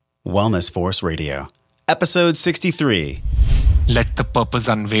Wellness Force Radio, episode 63. Let the purpose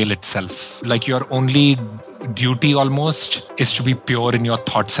unveil itself. Like your only duty almost is to be pure in your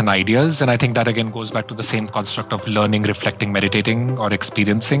thoughts and ideas. And I think that again goes back to the same construct of learning, reflecting, meditating, or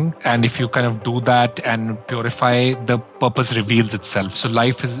experiencing. And if you kind of do that and purify, the purpose reveals itself. So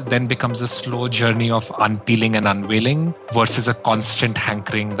life then becomes a slow journey of unpeeling and unveiling versus a constant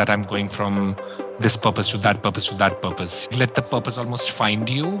hankering that I'm going from this purpose to that purpose to that purpose. Let the purpose almost find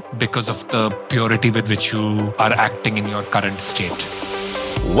you because of the purity with which you are acting in your current state.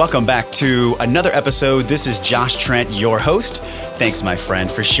 Welcome back to another episode. This is Josh Trent, your host. Thanks, my friend,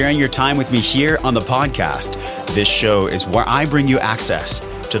 for sharing your time with me here on the podcast. This show is where I bring you access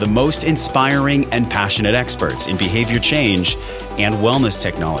to the most inspiring and passionate experts in behavior change and wellness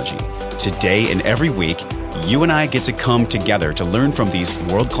technology. Today and every week, you and I get to come together to learn from these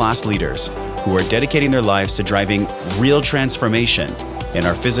world-class leaders who are dedicating their lives to driving real transformation in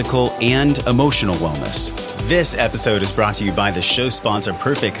our physical and emotional wellness. This episode is brought to you by the show sponsor,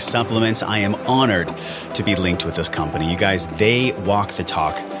 Perfect Supplements. I am honored to be linked with this company. You guys, they walk the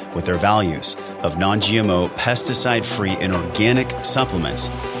talk with their values of non-GMO, pesticide-free, and organic supplements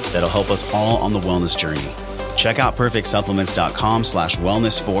that'll help us all on the wellness journey. Check out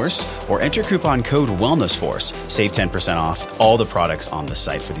perfectsupplements.com/wellnessforce or enter coupon code wellnessforce. Save 10% off all the products on the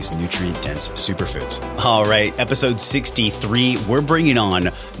site for these nutrient-dense superfoods. All right, episode 63, we're bringing on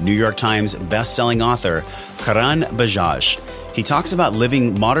New York Times bestselling author Karan Bajaj. He talks about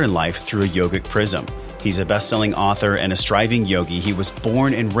living modern life through a yogic prism. He's a best-selling author and a striving yogi. He was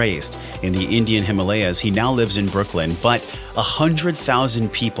born and raised in the Indian Himalayas. He now lives in Brooklyn, but 100,000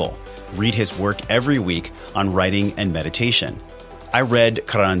 people read his work every week on writing and meditation. I read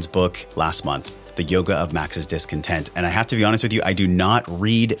Karan's book last month, The Yoga of Max's Discontent. And I have to be honest with you, I do not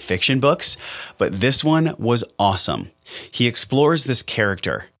read fiction books, but this one was awesome. He explores this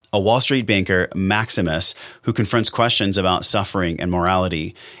character, a Wall Street banker, Maximus, who confronts questions about suffering and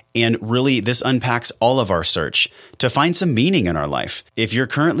morality. And really, this unpacks all of our search to find some meaning in our life. If you're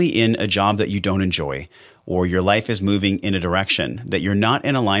currently in a job that you don't enjoy, or your life is moving in a direction that you're not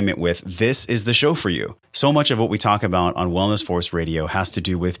in alignment with, this is the show for you. So much of what we talk about on Wellness Force Radio has to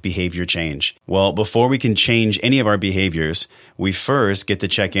do with behavior change. Well, before we can change any of our behaviors, we first get to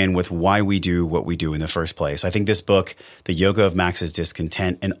check in with why we do what we do in the first place. I think this book, The Yoga of Max's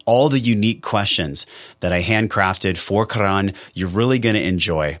Discontent, and all the unique questions that I handcrafted for Karan, you're really going to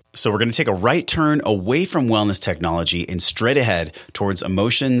enjoy. So we're going to take a right turn away from wellness technology and straight ahead towards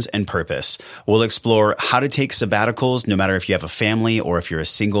emotions and purpose. We'll explore how to take sabbaticals, no matter if you have a family or if you're a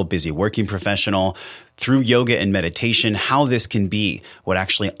single, busy working professional, through yoga and meditation, how this can be what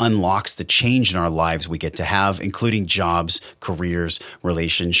actually unlocks the change in our lives we get to have, including jobs, careers,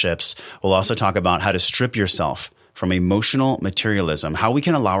 relationships. We'll also talk about how to strip yourself from emotional materialism, how we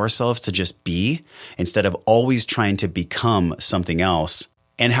can allow ourselves to just be instead of always trying to become something else,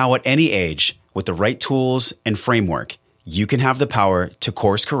 and how at any age, with the right tools and framework, you can have the power to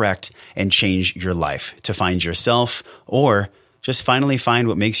course correct and change your life, to find yourself, or just finally find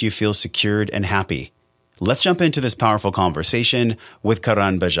what makes you feel secured and happy. Let's jump into this powerful conversation with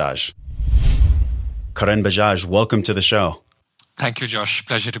Karan Bajaj. Karan Bajaj, welcome to the show. Thank you, Josh.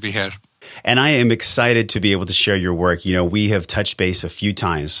 Pleasure to be here. And I am excited to be able to share your work. You know, we have touched base a few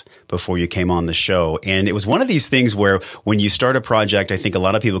times before you came on the show. And it was one of these things where when you start a project, I think a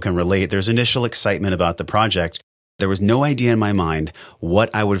lot of people can relate. There's initial excitement about the project. There was no idea in my mind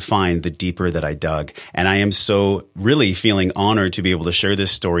what I would find the deeper that I dug. And I am so really feeling honored to be able to share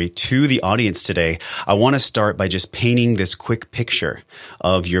this story to the audience today. I want to start by just painting this quick picture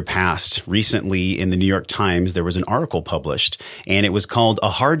of your past. Recently in the New York Times, there was an article published, and it was called A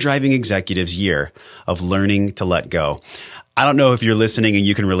Hard Driving Executive's Year of Learning to Let Go. I don't know if you're listening and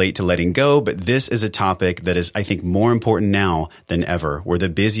you can relate to letting go, but this is a topic that is, I think, more important now than ever. We're the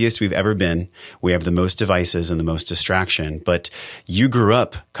busiest we've ever been. We have the most devices and the most distraction. But you grew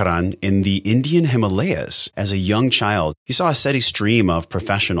up, Karan, in the Indian Himalayas as a young child. You saw a steady stream of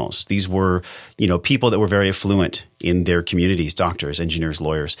professionals. These were, people that were very affluent in their communities, doctors, engineers,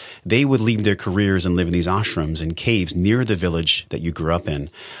 lawyers. They would leave their careers and live in these ashrams and caves near the village that you grew up in.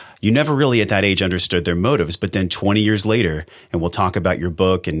 You never really at that age understood their motives, but then 20 years later, and we'll talk about your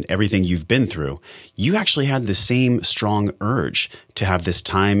book and everything you've been through, you actually had the same strong urge to have this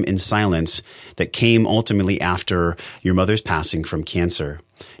time in silence that came ultimately after your mother's passing from cancer.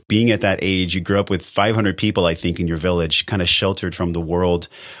 Being at that age, you grew up with 500 people, I think, in your village, kind of sheltered from the world.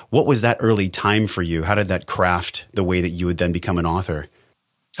 What was that early time for you? How did that craft the way that you would then become an author?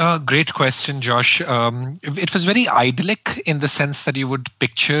 Great question, Josh. It was very idyllic in the sense that you would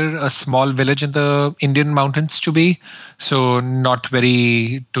picture a small village in the Indian mountains to be. So not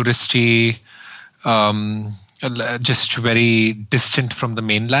very touristy, just very distant from the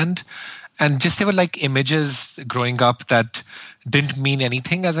mainland. And just they were like images growing up that didn't mean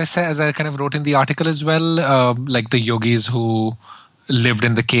anything, as I kind of wrote in the article as well, like the yogis who lived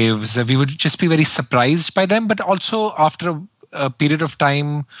in the caves. We would just be very surprised by them, but also after a period of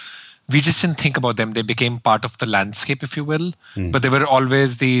time, we just didn't think about them. They became part of the landscape, if you will. But there were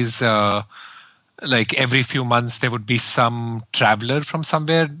always these, like every few months, there would be some traveler from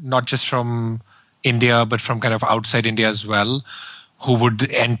somewhere, not just from India, but from kind of outside India as well, who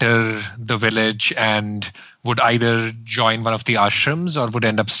would enter the village and would either join one of the ashrams or would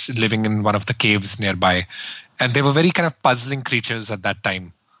end up living in one of the caves nearby. And they were very kind of puzzling creatures at that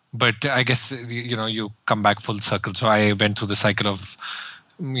time. But I guess, you come back full circle. So I went through the cycle of,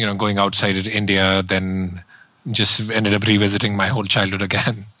 going outside India, then just ended up revisiting my whole childhood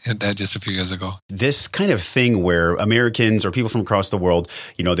again just a few years ago. This kind of thing where Americans or people from across the world,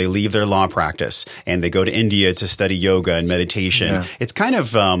 they leave their law practice and they go to India to study yoga and meditation. Yeah. It's kind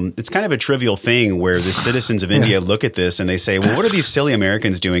of a trivial thing where the citizens of India look at this and they say, well, what are these silly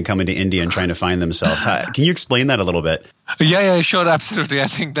Americans doing coming to India and trying to find themselves? Can you explain that a little bit? Yeah, sure. Absolutely. I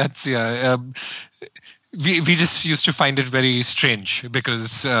think that's, We just used to find it very strange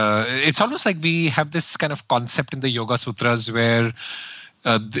because it's almost like we have this kind of concept in the Yoga Sutras where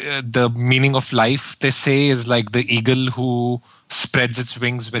the meaning of life, they say, is like the eagle who spreads its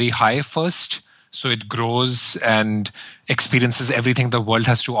wings very high first. So it grows and experiences everything the world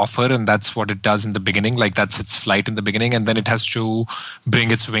has to offer. And that's what it does in the beginning. Like that's its flight in the beginning. And then it has to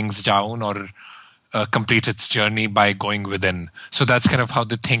bring its wings down or complete its journey by going within. So that's kind of how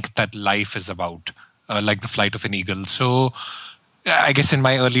they think that life is about. Like the flight of an eagle. So I guess in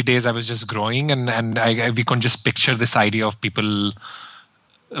my early days, I was just growing and we couldn't just picture this idea of people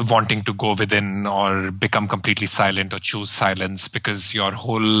wanting to go within or become completely silent or choose silence because your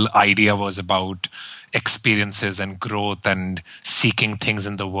whole idea was about experiences and growth and seeking things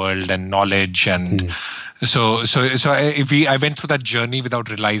in the world and knowledge. And so I went through that journey without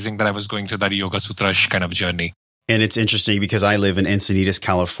realizing that I was going through that Yoga Sutra-ish kind of journey. And it's interesting because I live in Encinitas,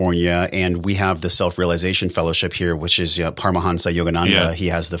 California, and we have the Self-Realization Fellowship here, which is Paramahansa Yogananda. Yes. He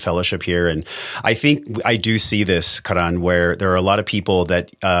has the fellowship here. And I think I do see this, Karan, where there are a lot of people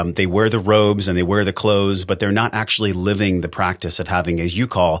that they wear the robes and they wear the clothes, but they're not actually living the practice of having, as you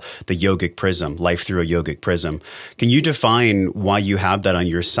call, the yogic prism, life through a yogic prism. Can you define why you have that on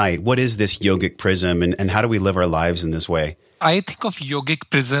your site? What is this yogic prism and how do we live our lives in this way? I think of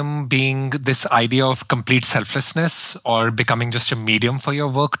yogic prism being this idea of complete selflessness or becoming just a medium for your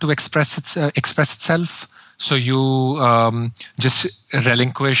work to express itself. So you just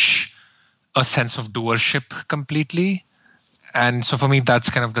relinquish a sense of doership completely. And so for me, that's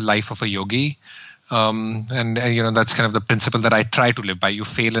kind of the life of a yogi. And that's kind of the principle that I try to live by. You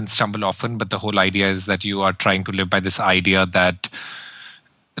fail and stumble often, but the whole idea is that you are trying to live by this idea that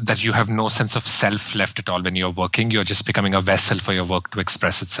you have no sense of self left at all when you're working. You're just becoming a vessel for your work to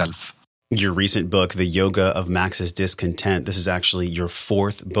express itself. Your recent book, The Yoga of Max's Discontent, this is actually your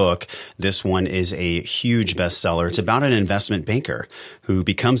fourth book. This one is a huge bestseller. It's about an investment banker who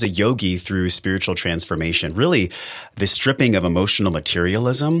becomes a yogi through spiritual transformation, really the stripping of emotional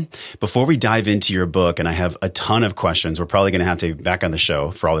materialism. Before we dive into your book, and I have a ton of questions, we're probably going to have to be back on the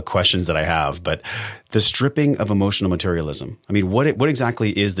show for all the questions that I have, but the stripping of emotional materialism. I mean, what exactly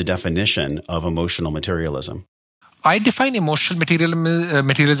is the definition of emotional materialism? I define emotional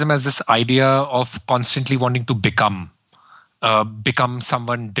materialism as this idea of constantly wanting to become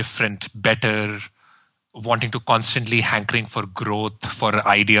someone different, better, wanting to constantly hankering for growth, for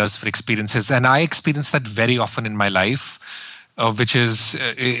ideas, for experiences. And I experience that very often in my life, which is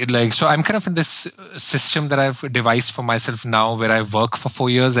so I'm kind of in this system that I've devised for myself now where I work for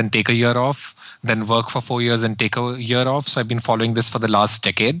 4 years and take a year off, then work for 4 years and take a year off. So I've been following this for the last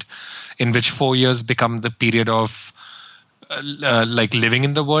decade, in which 4 years become the period of living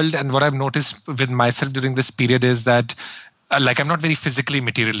in the world. And what I've noticed with myself during this period is that I'm not very physically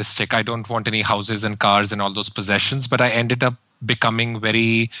materialistic. I don't want any houses and cars and all those possessions, but I ended up becoming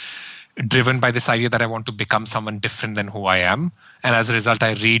very driven by this idea that I want to become someone different than who I am. And as a result,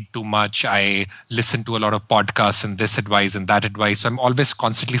 I read too much. I listen to a lot of podcasts and this advice and that advice. So I'm always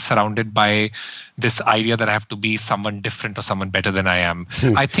constantly surrounded by this idea that I have to be someone different or someone better than I am.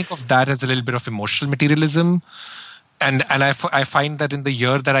 I think of that as a little bit of emotional materialism. And I find that in the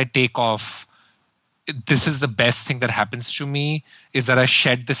year that I take off, this is the best thing that happens to me, is that I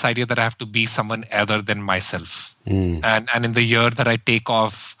shed this idea that I have to be someone other than myself. And in the year that I take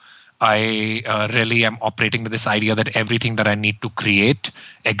off, I really am operating with this idea that everything that I need to create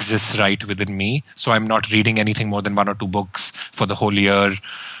exists right within me. So I'm not reading anything more than 1 or 2 books for the whole year.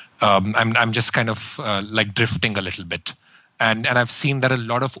 I'm just kind of like drifting a little bit. And I've seen that a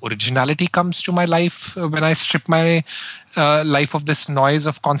lot of originality comes to my life when I strip my life of this noise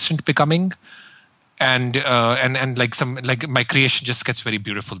of constant becoming. And like my creation just gets very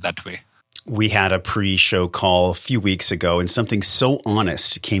beautiful that way. We had a pre-show call a few weeks ago, and something so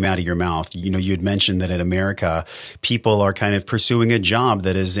honest came out of your mouth. You know, you had mentioned that in America, people are kind of pursuing a job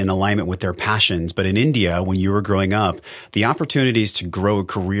that is in alignment with their passions. But in India, when you were growing up, the opportunities to grow a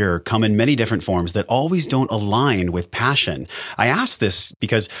career come in many different forms that always don't align with passion. I ask this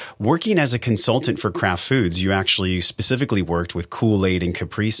because working as a consultant for Kraft Foods, you actually specifically worked with Kool-Aid and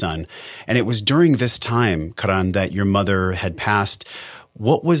Capri Sun. And it was during this time, Karan, that your mother had passed.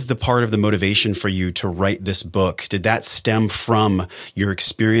 What was the part of the motivation for you to write this book? Did that stem from your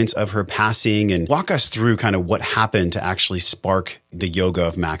experience of her passing? And walk us through kind of what happened to actually spark the yoga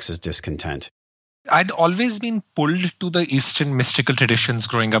of Max's discontent. I'd always been pulled to the Eastern mystical traditions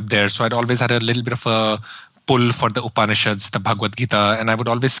growing up there. So I'd always had a little bit of a pull for the Upanishads, the Bhagavad Gita, and I would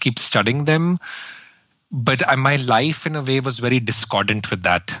always keep studying them. But my life in a way was very discordant with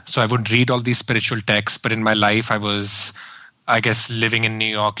that. So I would read all these spiritual texts, but in my life I was, I guess, living in New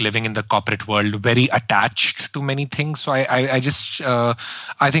York, living in the corporate world, very attached to many things. So I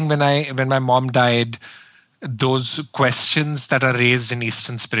think when my mom died, those questions that are raised in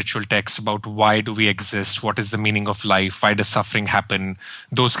Eastern spiritual texts about why do we exist, what is the meaning of life, why does suffering happen,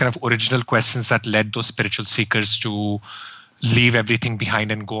 those kind of original questions that led those spiritual seekers to leave everything behind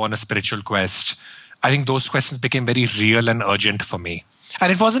and go on a spiritual quest, I think those questions became very real and urgent for me. And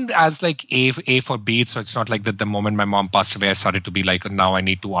it wasn't as like A for B. So it's not like that the moment my mom passed away, I started to be like, now I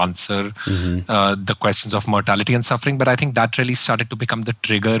need to answer the questions of mortality and suffering. But I think that really started to become the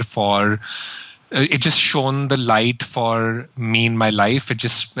trigger for, it just shone the light for me in my life. It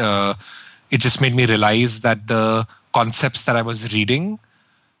just made me realize that the concepts that I was reading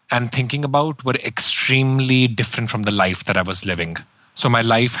and thinking about were extremely different from the life that I was living. So my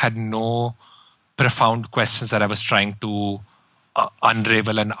life had no profound questions that I was trying to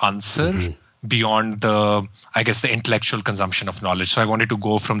unravel and answer beyond the intellectual consumption of knowledge. So I wanted to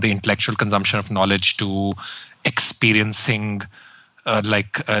go from the intellectual consumption of knowledge to experiencing,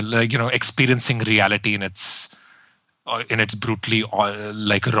 experiencing reality in its brutally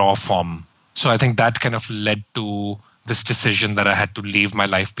raw form. So I think that kind of led to this decision that I had to leave my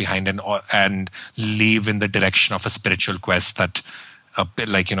life behind and leave in the direction of a spiritual quest that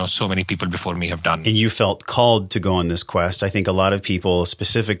so many people before me have done. And you felt called to go on this quest. I think a lot of people,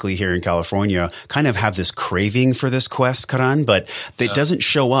 specifically here in California, kind of have this craving for this quest, Karan, but it doesn't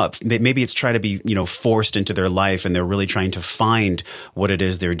show up. Maybe it's trying to be, forced into their life, and they're really trying to find what it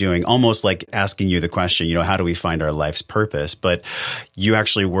is they're doing. Almost like asking you the question, how do we find our life's purpose? But you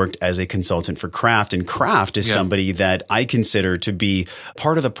actually worked as a consultant for Kraft, and Kraft is somebody that I consider to be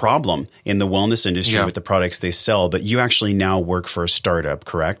part of the problem in the wellness industry with the products they sell. But you actually now work for a startup,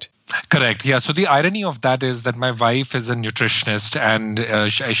 correct? Correct. Yeah. So the irony of that is that my wife is a nutritionist, and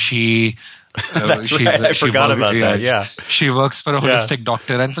she That's right. I forgot about that. Yeah. She works for a holistic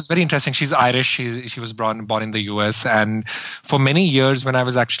doctor, and it was very interesting. She's Irish. She was born in the US, and for many years when I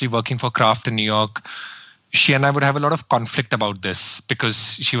was actually working for Kraft in New York, she and I would have a lot of conflict about this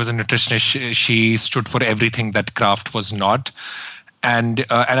because she was a nutritionist. She stood for everything that Kraft was not, and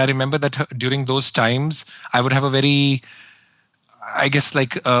I remember that during those times I would have a very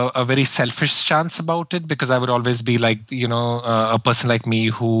a very selfish stance about it, because I would always be like, a person like me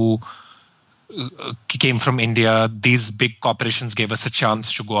who came from India. These big corporations gave us a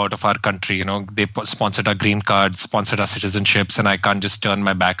chance to go out of our country. They sponsored our green cards, sponsored our citizenships, and I can't just turn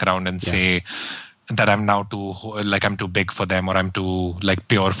my back around and say that I'm now I'm too big for them, or I'm too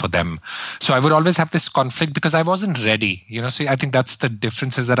pure for them. So I would always have this conflict because I wasn't ready. So I think that's the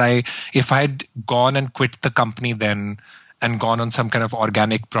difference, is that if I had gone and quit the company then and gone on some kind of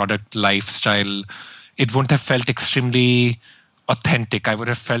organic product lifestyle, it wouldn't have felt extremely authentic. I would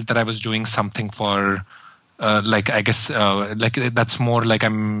have felt that I was doing something for, that's more like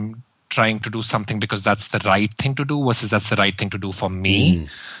I'm trying to do something because that's the right thing to do versus that's the right thing to do for me.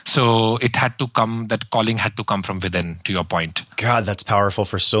 So that calling had to come from within, to your point. God, that's powerful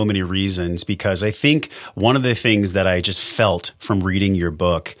for so many reasons, because I think one of the things that I just felt from reading your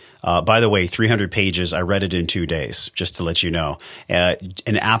book, by the way, 300 pages, I read it in 2 days, just to let you know.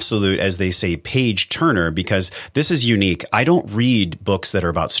 An absolute, as they say, page turner, because this is unique. I don't read books that are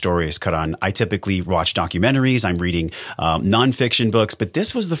about stories, Karan. I typically watch documentaries. I'm reading nonfiction books, but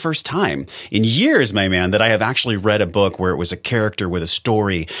this was the first time in years, my man, that I have actually read a book where it was a character with a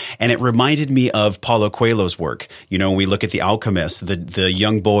story. And it reminded me of Paulo Coelho's work. You know, when we look at The Alchemist, the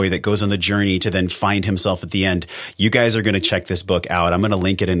young boy that goes on the journey to then find himself at the end. You guys are going to check this book out. I'm going to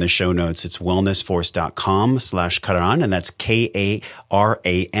link it in the show notes. It's wellnessforce.com/Karan, and that's Karan.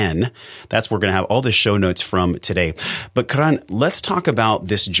 That's where we're going to have all the show notes from today. But Karan, let's talk about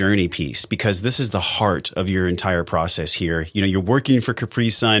this journey piece, because this is the heart of your entire process here. You know, you're working for Capri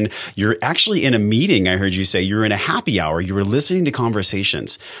Sun. You're actually in a meeting. I heard you say you're in a happy hour. You were listening to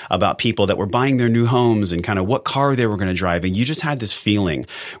conversations about people that were buying their new homes and kind of what car they were going to drive. And you just had this feeling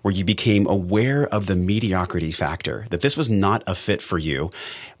where you became aware of the mediocrity factor, that this was not a fit for you.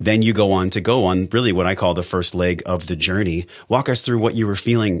 Then you go on really what I call the first leg of the journey. Walk us through what you were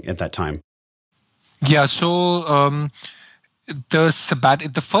feeling at that time. Yeah. So,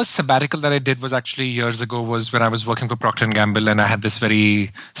 the first sabbatical that I did was actually years ago, was when I was working for Procter & Gamble, and I had this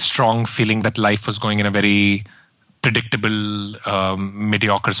very strong feeling that life was going in a very predictable,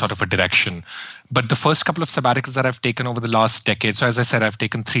 mediocre sort of a direction. But the first couple of sabbaticals that I've taken over the last decade, so as I said, I've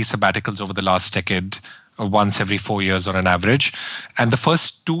taken 3 sabbaticals over the last decade, once every 4 years on an average. And the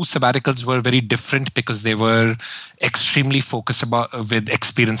first 2 sabbaticals were very different because they were extremely focused with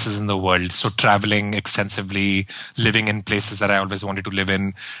experiences in the world. So traveling extensively, living in places that I always wanted to live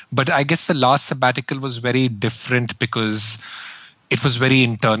in. But I guess the last sabbatical was very different because it was very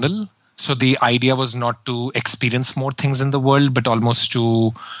internal. So the idea was not to experience more things in the world, but almost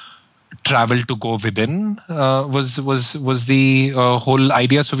to travel to go within was the whole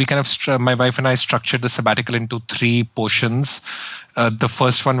idea. So we kind of, my wife and I structured the sabbatical into 3 portions. The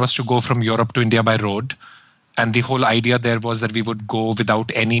first one was to go from Europe to India by road. And the whole idea there was that we would go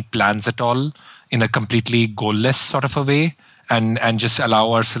without any plans at all, in a completely goalless sort of a way, and just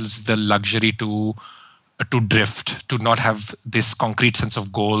allow ourselves the luxury to drift, to not have this concrete sense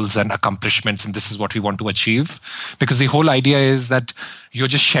of goals and accomplishments and this is what we want to achieve. Because the whole idea is that you're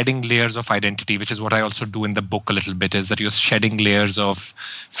just shedding layers of identity, which is what I also do in the book a little bit, is that you're shedding layers of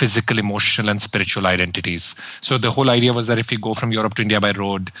physical, emotional, and spiritual identities. So the whole idea was that if we go from Europe to India by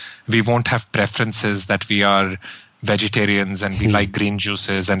road, we won't have preferences that we are vegetarians and we like green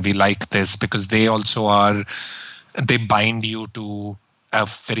juices and we like this, because they bind you to a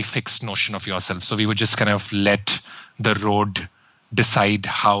very fixed notion of yourself. So we would just kind of let the road decide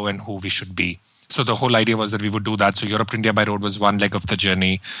how and who we should be. So the whole idea was that we would do that. So Europe to India by road was one leg of the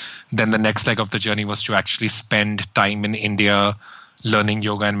journey. Then the next leg of the journey was to actually spend time in India learning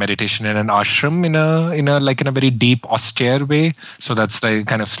yoga and meditation in an ashram in a very deep, austere way. So that's like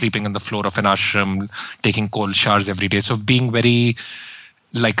kind of sleeping on the floor of an ashram, taking cold showers every day. So being very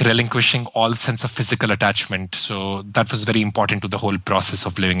relinquishing all sense of physical attachment. So that was very important to the whole process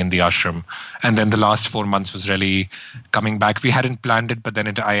of living in the ashram. And then the last 4 months was really coming back. We hadn't planned it, but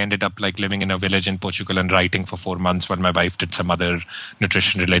then I ended up living in a village in Portugal and writing for 4 months while my wife did some other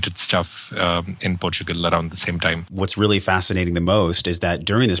nutrition related stuff in Portugal around the same time. What's really fascinating the most is that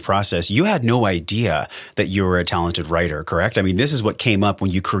during this process, you had no idea that you were a talented writer, correct? I mean, this is what came up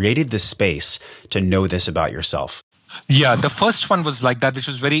when you created this space to know this about yourself. Yeah, the first one was like that, which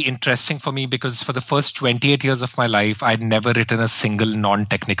was very interesting for me because for the first 28 years of my life, I'd never written a single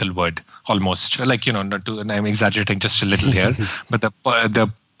non-technical word, almost. I'm exaggerating just a little here, but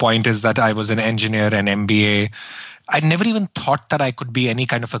the point is that I was an engineer, an MBA. I never even thought that I could be any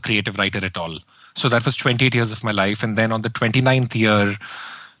kind of a creative writer at all. So that was 28 years of my life. And then on the 29th year,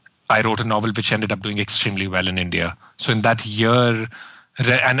 I wrote a novel which ended up doing extremely well in India. So in that year,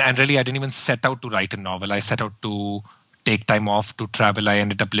 and really, I didn't even set out to write a novel. I set out to take time off to travel. I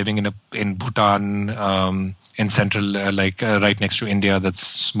ended up living in Bhutan, in central, right next to India. That's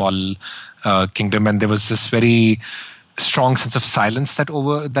a small kingdom, and there was this very strong sense of silence that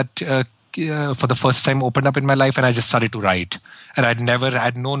for the first time opened up in my life, and I just started to write. And I'd never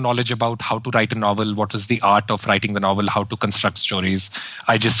had no knowledge about how to write a novel, what was the art of writing the novel, how to construct stories.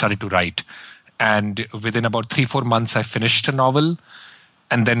 I just started to write, and within about 3-4 months, I finished a novel.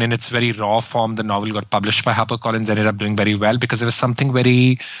 And then in its very raw form, the novel got published by HarperCollins, ended up doing very well because there was something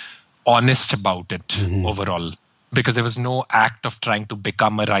very honest about it overall. Because there was no act of trying to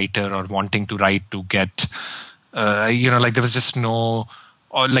become a writer or wanting to write to get, there was just no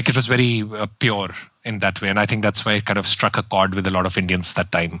or like it was very pure in that way. And I think that's why it kind of struck a chord with a lot of Indians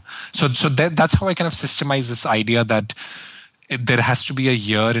that time. So that's how I kind of systemize this idea that there has to be a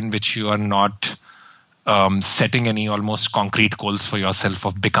year in which you are not setting any almost concrete goals for yourself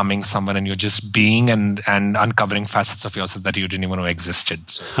of becoming someone, and you're just being and uncovering facets of yourself that you didn't even know existed.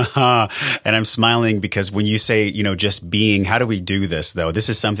 And I'm smiling because when you say, just being, how do we do this though? This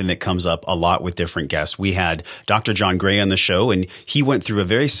is something that comes up a lot with different guests. We had Dr. John Gray on the show, and he went through a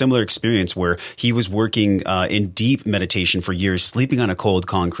very similar experience where he was working in deep meditation for years, sleeping on a cold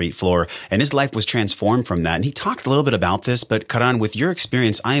concrete floor, and his life was transformed from that. And he talked a little bit about this, but Karan, with your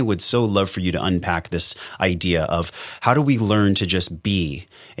experience, I would so love for you to unpack this idea of how do we learn to just be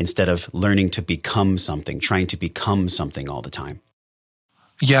instead of learning to become something, trying to become something all the time.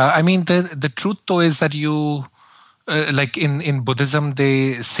 Yeah, I mean, the truth though is that you, like in Buddhism,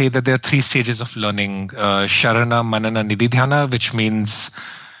 they say that there are 3 stages of learning, Sharana, Manana, Nididhyana, which means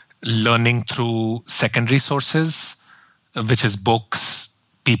learning through secondary sources, which is books,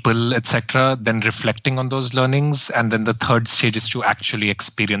 people, etc., then reflecting on those learnings. And then the 3rd stage is to actually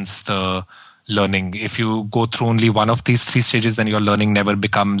experience the learning. If you go through only one of these 3 stages, then your learning never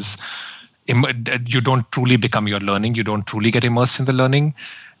becomes, you don't truly become your learning. You don't truly get immersed in the learning.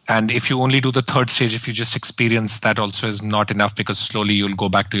 And if you only do the 3rd stage, if you just experience, that also is not enough, because slowly you'll go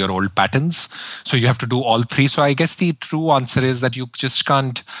back to your old patterns. So you have to do all 3. So I guess the true answer is that you just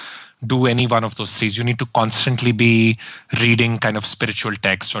can't do any one of those 3. You need to constantly be reading kind of spiritual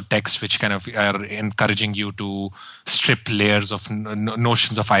texts or texts which kind of are encouraging you to strip layers of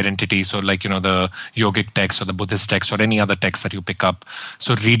notions of identity. So like, the yogic text or the Buddhist text or any other text that you pick up.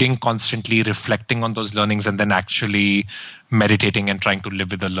 So reading constantly, reflecting on those learnings, and then actually meditating and trying to live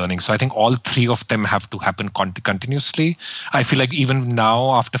with the learning. So I think all 3 of them have to happen continuously. I feel like even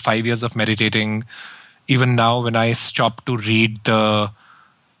now, after 5 years of meditating, even now when I stop to read the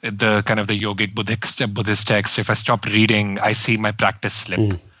kind of the yogic Buddhist text, if I stop reading, I see my practice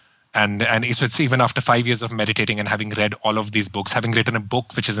slip. And so it's even after 5 years of meditating and having read all of these books, having written a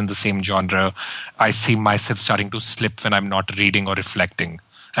book which is in the same genre, I see myself starting to slip when I'm not reading or reflecting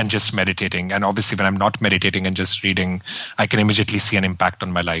and just meditating. And obviously when I'm not meditating and just reading, I can immediately see an impact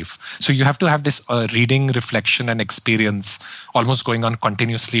on my life. So you have to have this reading, reflection, and experience almost going on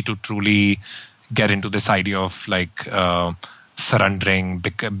continuously to truly get into this idea of like surrendering,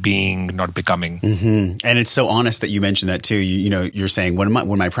 being, not becoming. Mm-hmm. And it's so honest that you mentioned that too. You're saying when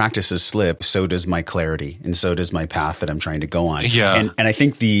my practices slip, so does my clarity, and so does my path that I'm trying to go on. Yeah. And I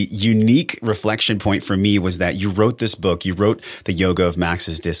think the unique reflection point for me was that you wrote this book, you wrote The Yoga of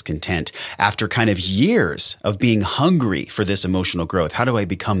Max's Discontent after kind of years of being hungry for this emotional growth. How do I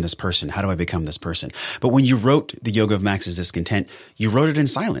become this person? How do I become this person? But when you wrote The Yoga of Max's Discontent, you wrote it in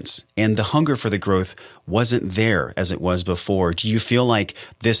silence, and the hunger for the growth wasn't there as it was before. Do you feel like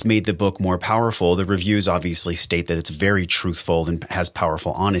this made the book more powerful? The reviews obviously state that it's very truthful and has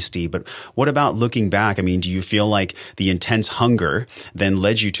powerful honesty. But what about looking back? I mean, do you feel like the intense hunger then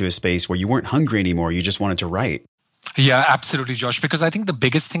led you to a space where you weren't hungry anymore? You just wanted to write? Yeah, absolutely, Josh. Because I think the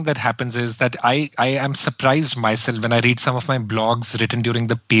biggest thing that happens is that I am surprised myself when I read some of my blogs written during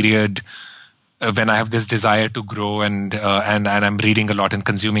the period when I have this desire to grow and I'm reading a lot and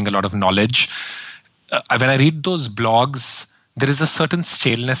consuming a lot of knowledge. When I read those blogs, there is a certain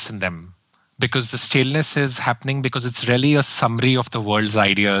staleness in them, because the staleness is happening because it's really a summary of the world's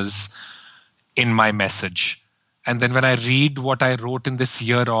ideas in my message. And then when I read what I wrote in this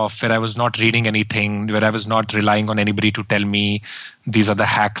year off, where I was not reading anything, where I was not relying on anybody to tell me these are the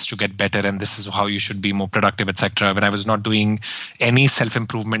hacks to get better and this is how you should be more productive, etc., when I was not doing any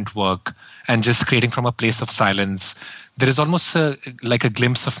self-improvement work and just creating from a place of silence, there is almost like a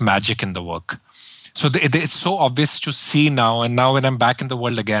glimpse of magic in the work. So it's so obvious to see now. And now when I'm back in the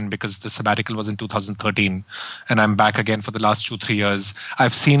world again, because the sabbatical was in 2013, and I'm back again for the last 2-3 years,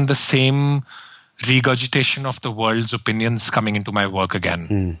 I've seen the same regurgitation of the world's opinions coming into my work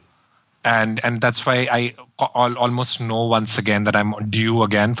again. And that's why I almost know once again that I'm due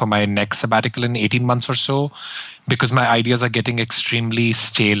again for my next sabbatical in 18 months or so, because my ideas are getting extremely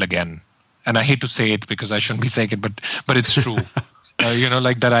stale again. And I hate to say it because I shouldn't be saying it, but it's true.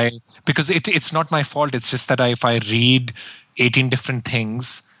 Like that because it's not my fault. It's just that if I read 18 different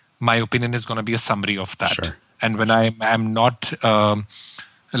things, my opinion is going to be a summary of that. Sure. And when I'm not, when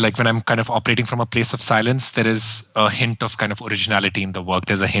I'm kind of operating from a place of silence, there is a hint of kind of originality in the work.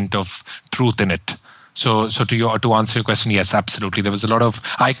 There's a hint of truth in it. So to answer your question, yes, absolutely. There was a lot of,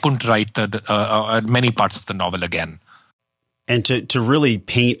 I couldn't write many parts of the novel again. And to really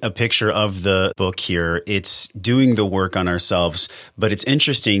paint a picture of the book here, it's doing the work on ourselves. But it's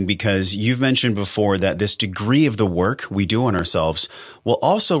interesting because you've mentioned before that this degree of the work we do on ourselves will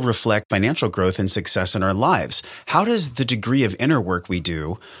also reflect financial growth and success in our lives. How does the degree of inner work we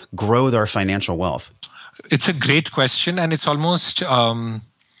do grow our financial wealth? It's a great question. And it's almost,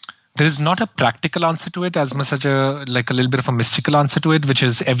 there is not a practical answer to it as much as a little bit of a mystical answer to it, which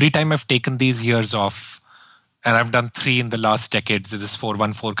is every time I've taken these years off, and I've done 3 in the last decades, this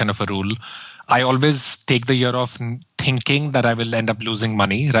 4-1-4 kind of a rule, I always take the year off thinking that I will end up losing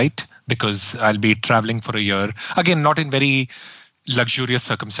money, right? Because I'll be traveling for a year. Again, not in very luxurious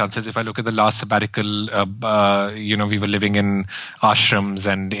circumstances. If I look at the last sabbatical, we were living in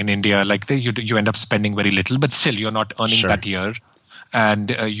ashrams and in India, you end up spending very little, but still you're not earning that year. And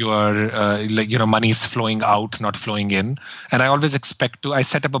your money is flowing out, not flowing in. And I always I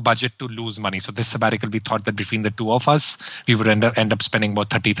set up a budget to lose money. So this sabbatical, we thought that between the two of us, we would end up spending about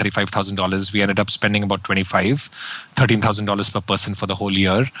 $35,000. We ended up spending about $13,000 per person for the whole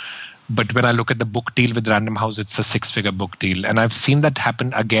year. But when I look at the book deal with Random House, it's a 6-figure book deal. And I've seen that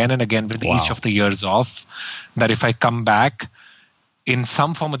happen again and again with each of the years off, that if I come back in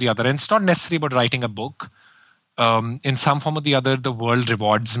some form or the other, and it's not necessarily about writing a book, in some form or the other, the world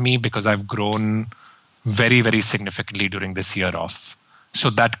rewards me because I've grown very, very significantly during this year off.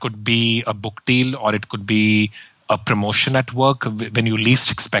 So that could be a book deal, or it could be a promotion at work when you least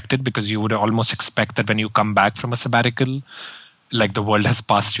expect it, because you would almost expect that when you come back from a sabbatical, the world has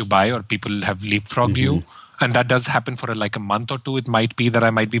passed you by or people have leapfrogged you. And that does happen for a month or two. It might be that I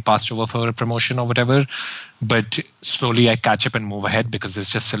might be passed over for a promotion or whatever. But slowly I catch up and move ahead because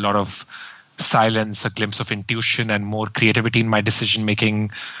there's just a lot of silence, a glimpse of intuition, and more creativity in my decision making.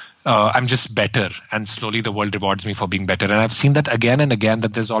 I'm just better, and slowly the world rewards me for being better. And I've seen that again and again,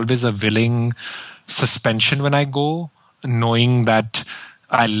 that there's always a willing suspension when I go, knowing that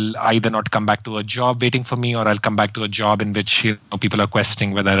I'll either not come back to a job waiting for me, or I'll come back to a job in which people are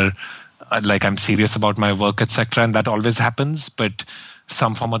questioning whether I'm serious about my work, etc. And that always happens, but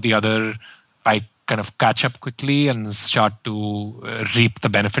some form or the other, I kind of catch up quickly and start to reap the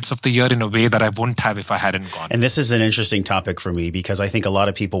benefits of the year in a way that I wouldn't have if I hadn't gone. And this is an interesting topic for me because I think a lot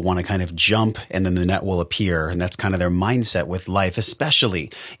of people want to kind of jump and then the net will appear. And that's kind of their mindset with life,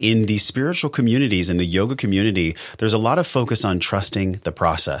 especially in the spiritual communities, in the yoga community. There's a lot of focus on trusting the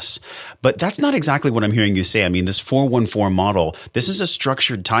process. But that's not exactly what I'm hearing you say. I mean, this 4-1-4 model, this is a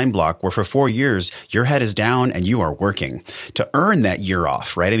structured time block where for 4 years, your head is down and you are working to earn that year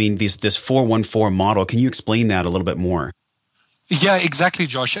off, right? I mean, this 4-1-4 model. Can you explain that a little bit more? Yeah, exactly,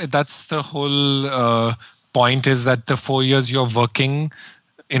 Josh. That's the whole point, is that the 4 years you're working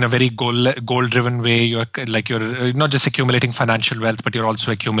in a very goal-driven way. You're not just accumulating financial wealth, but you're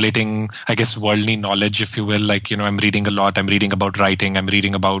also accumulating, I guess, worldly knowledge, if you will. I'm reading a lot. I'm reading about writing. I'm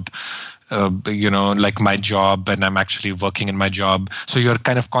reading about my job, and I'm actually working in my job. So you're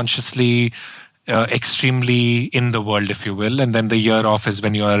kind of consciously extremely in the world, if you will. And then the year off is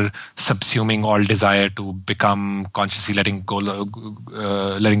when you are subsuming all desire to become consciously letting go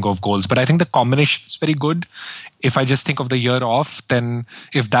of goals. But I think the combination is very good. If I just think of the year off, then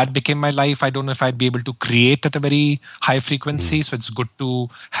if that became my life, I don't know if I'd be able to create at a very high frequency. So it's good to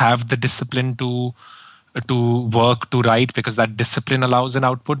have the discipline to work, to write, because that discipline allows an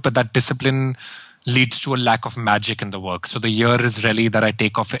output, but that discipline leads to a lack of magic in the work. So the year is really that I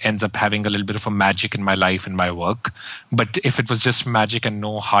take off, it ends up having a little bit of a magic in my life, in my work. But if it was just magic and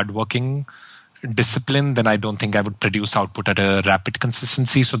no hardworking discipline, then I don't think I would produce output at a rapid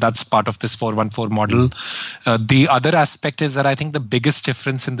consistency. So that's part of this 4-1-4 model. The other aspect is that I think the biggest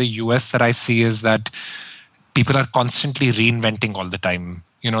difference in the US that I see is that people are constantly reinventing all the time.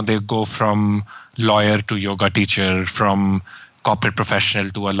 They go from lawyer to yoga teacher, from corporate professional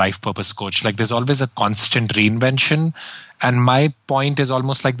to a life purpose coach. There's always a constant reinvention. And my point is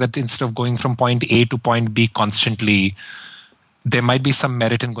almost like that instead of going from point A to point B constantly, there might be some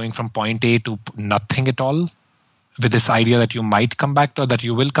merit in going from point A to nothing at all, with this idea that you might come back to, or that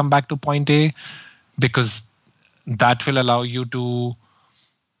you will come back to point A, because that will allow you to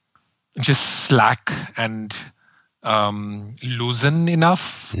just slack and loosen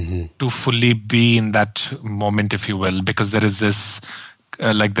enough to fully be in that moment, if you will, because there is this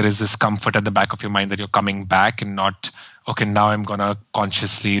comfort at the back of your mind that you're coming back and not, okay, now I'm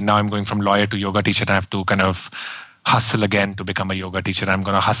going from lawyer to yoga teacher, and I have to kind of hustle again to become a yoga teacher. I'm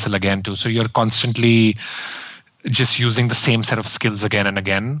going to hustle again too. So you're constantly just using the same set of skills again and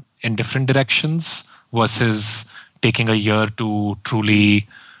again in different directions, versus taking a year to truly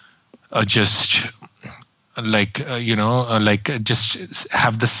just just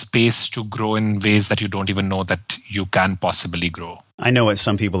have the space to grow in ways that you don't even know that you can possibly grow. I know what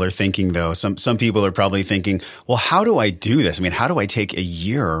some people are thinking, though. Some people are probably thinking, well, how do I do this? I mean, how do I take a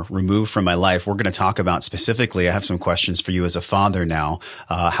year removed from my life? We're going to talk about specifically, I have some questions for you as a father now,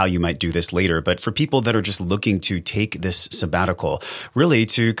 how you might do this later. But for people that are just looking to take this sabbatical, really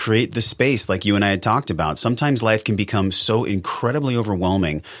to create the space like you and I had talked about, sometimes life can become so incredibly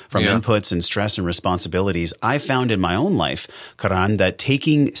overwhelming from inputs and stress and responsibilities. I found in my own life, Karan, that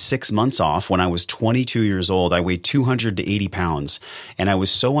taking 6 months off when I was 22 years old, I weighed 280 pounds. And I was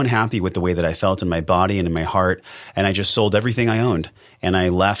so unhappy with the way that I felt in my body and in my heart. And I just sold everything I owned. And I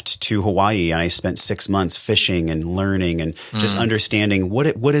left to Hawaii and I spent 6 months fishing and learning and just understanding what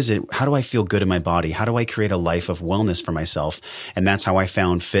is it? How do I feel good in my body? How do I create a life of wellness for myself? And that's how I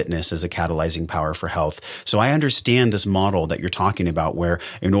found fitness as a catalyzing power for health. So I understand this model that you're talking about where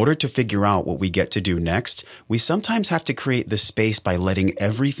in order to figure out what we get to do next, we sometimes have to create this space by letting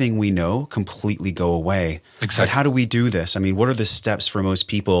everything we know completely go away. Exactly. But how do we do this? I mean, what are the steps for most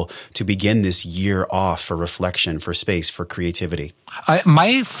people to begin this year off for reflection, for space, for creativity?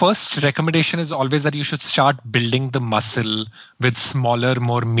 My first recommendation is always that you should start building the muscle with smaller,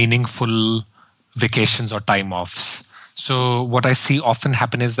 more meaningful vacations or time offs. So what I see often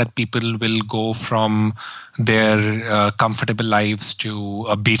happen is that people will go from their comfortable lives to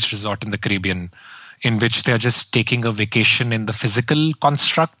a beach resort in the Caribbean, in which they're just taking a vacation in the physical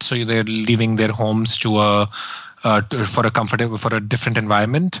construct. So they're leaving their homes for a different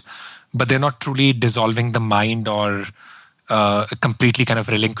environment, but they're not truly dissolving the mind or completely kind of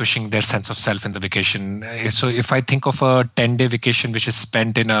relinquishing their sense of self in the vacation. So if I think of a 10-day vacation, which is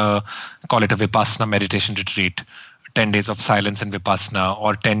spent in call it a Vipassana meditation retreat, 10 days of silence and Vipassana,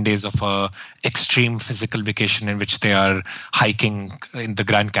 or 10 days of a extreme physical vacation in which they are hiking in the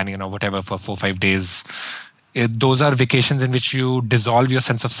Grand Canyon or whatever for 4-5 days. Those are vacations in which you dissolve your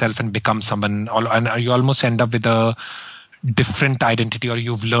sense of self and become someone, and you almost end up with a different identity, or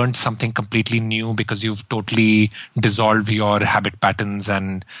you've learned something completely new because you've totally dissolved your habit patterns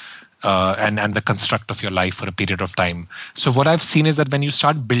and the construct of your life for a period of time. So what I've seen is that when you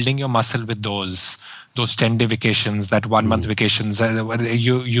start building your muscle with those 10-day vacations, that 1-month vacations,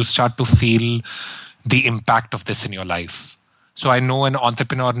 you start to feel the impact of this in your life. So I know an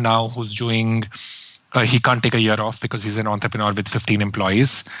entrepreneur now who's doing, he can't take a year off because he's an entrepreneur with 15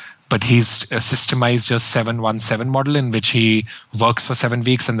 employees. But he's systemized a 7-1-7 model in which he works for 7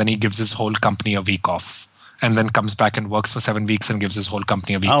 weeks and then he gives his whole company a week off, and then comes back and works for 7 weeks and gives his whole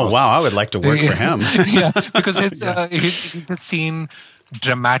company a week off. Oh, wow. I would like to work for him. Yeah, because he's just seen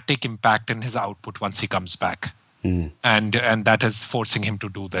dramatic impact in his output once he comes back. And that is forcing him to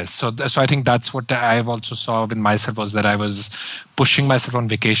do this. So I think that's what I've also saw with myself, was that I was pushing myself on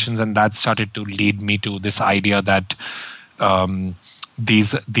vacations, and that started to lead me to this idea that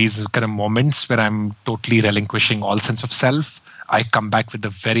these kind of moments where I'm totally relinquishing all sense of self, I come back with a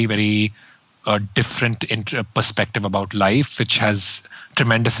very, very different perspective about life, which has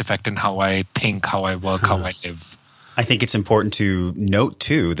tremendous effect in how I think, how I work, how I live. I think it's important to note,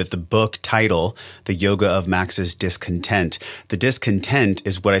 too, that the book title, The Yoga of Max's Discontent, the discontent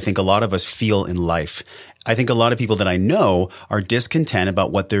is what I think a lot of us feel in life. I think a lot of people that I know are discontent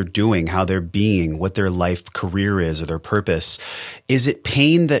about what they're doing, how they're being, what their life career is or their purpose. Is it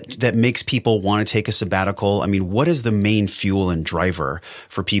pain that makes people want to take a sabbatical? I mean, what is the main fuel and driver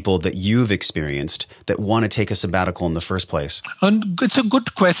for people that you've experienced that want to take a sabbatical in the first place? It's a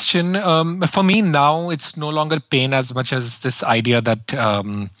good question. For me now, it's no longer pain as much as this idea that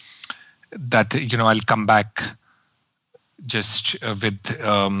I'll come back just with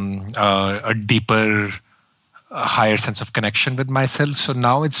a deeper, a higher sense of connection with myself. So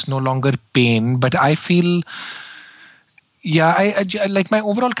now it's no longer pain, but I feel, I like my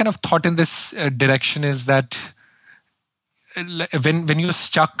overall kind of thought in this direction is that when you're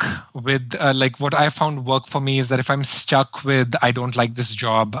stuck with, like what I found work for me is that if I'm stuck with, I don't like this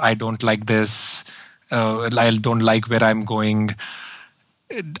job, I don't like this, I don't like where I'm going,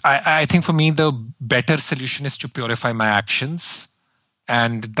 I think for me, the better solution is to purify my actions,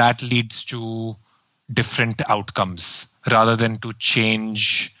 and that leads to different outcomes rather than to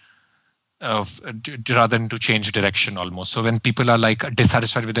change direction almost. So when people are like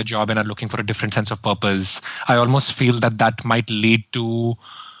dissatisfied with their job and are looking for a different sense of purpose, I almost feel that might lead to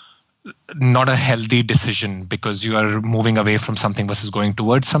not a healthy decision, because you are moving away from something versus going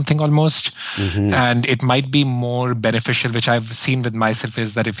towards something almost. Mm-hmm. And it might be more beneficial, which I've seen with myself,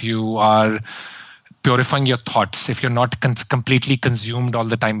 is that if you are purifying your thoughts, if you're not completely consumed all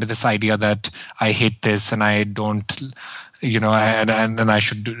the time with this idea that I hate this and I don't, and I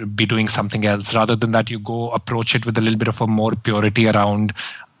should be doing something else. Rather than that, you go approach it with a little bit of a more purity around,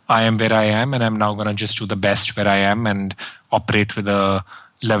 I am where I am, and I'm now going to just do the best where I am and operate with a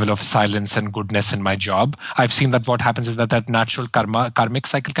level of silence and goodness in my job. I've seen that what happens is that natural karmic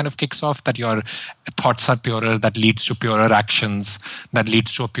cycle kind of kicks off, that your thoughts are purer, that leads to purer actions, that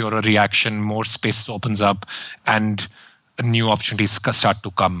leads to a purer reaction, more space opens up, and new opportunities start to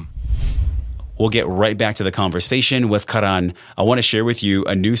come. We'll get right back to the conversation with Karan. I want to share with you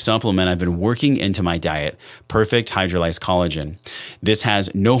a new supplement I've been working into my diet, Perfect Hydrolyzed Collagen. This has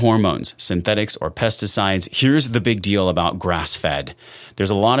no hormones, synthetics, or pesticides. Here's the big deal about grass-fed.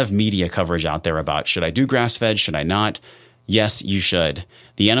 There's a lot of media coverage out there about, should I do grass-fed, should I not? Yes, you should.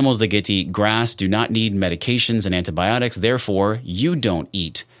 The animals that get to eat grass do not need medications and antibiotics. Therefore, you don't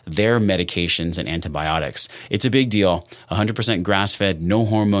eat their medications and antibiotics. It's a big deal. 100% grass-fed, no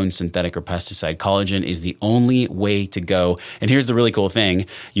hormone, synthetic, or pesticide collagen is the only way to go. And here's the really cool thing.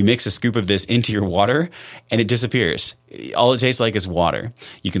 You mix a scoop of this into your water and it disappears. All it tastes like is water.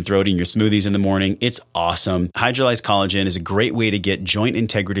 You can throw it in your smoothies in the morning. It's awesome. Hydrolyzed collagen is a great way to get joint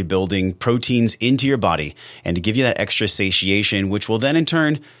integrity building proteins into your body and to give you that extra satiation, which will then in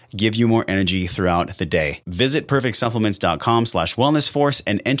turn give you more energy throughout the day. Visit perfectsupplements.com/wellnessforce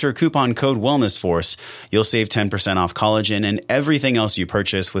and enter coupon code wellnessforce. You'll save 10% off collagen and everything else you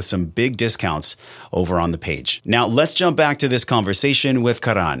purchase with some big discounts over on the page. Now let's jump back to this conversation with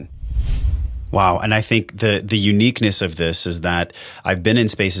Karan. Wow. And I think the uniqueness of this is that I've been in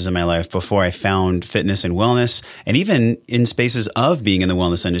spaces in my life before I found fitness and wellness, and even in spaces of being in the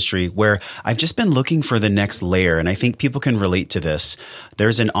wellness industry where I've just been looking for the next layer. And I think people can relate to this.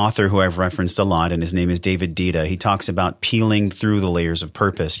 There's an author who I've referenced a lot, and his name is David Deida. He talks about peeling through the layers of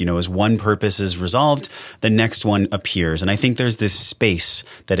purpose. As one purpose is resolved, the next one appears. And I think there's this space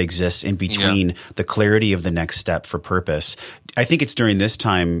that exists in between the clarity of the next step for purpose. I think it's during this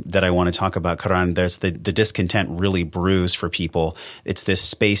time that I want to talk about, Karan, there's the discontent really brews for people. It's this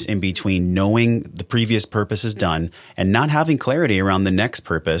space in between knowing the previous purpose is done and not having clarity around the next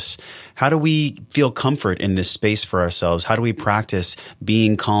purpose. How do we feel comfort in this space for ourselves? How do we practice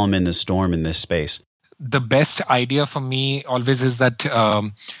being calm in the storm in this space? The best idea for me always is that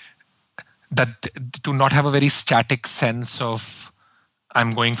to not have a very static sense of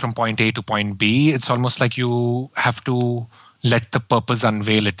I'm going from point A to point B. It's almost like you have to let the purpose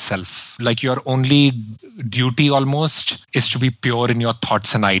unveil itself. Like your only duty almost is to be pure in your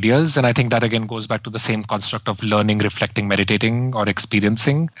thoughts and ideas. And I think that again goes back to the same construct of learning, reflecting, meditating, or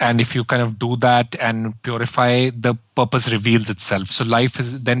experiencing. And if you kind of do that and purify, the purpose reveals itself. So life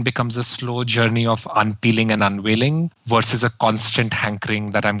then becomes a slow journey of unpeeling and unveiling versus a constant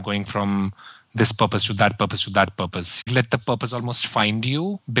hankering that I'm going from this purpose to that purpose to that purpose. Let the purpose almost find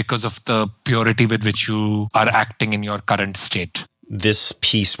you because of the purity with which you are acting in your current state. This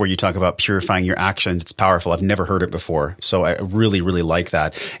piece where you talk about purifying your actions, it's powerful. I've never heard it before. So I really, really like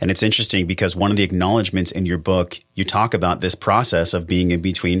that. And it's interesting because one of the acknowledgments in your book, you talk about this process of being in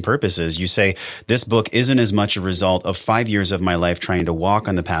between purposes. You say, this book isn't as much a result of 5 years of my life trying to walk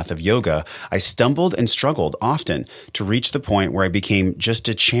on the path of yoga. I stumbled and struggled often to reach the point where I became just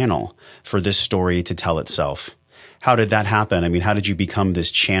a channel for this story to tell itself. How did that happen? I mean, how did you become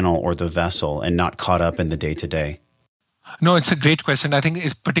this channel or the vessel and not caught up in the day-to-day? No, it's a great question. I think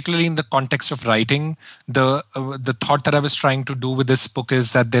it's particularly in the context of writing, the thought that I was trying to do with this book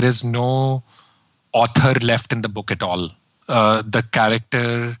is that there is no author left in the book at all. The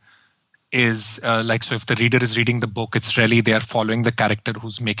character is so if the reader is reading the book, it's really they are following the character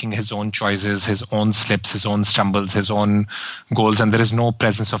who's making his own choices, his own slips, his own stumbles, his own goals, and there is no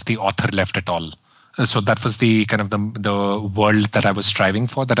presence of the author left at all. So that was the kind of the world that I was striving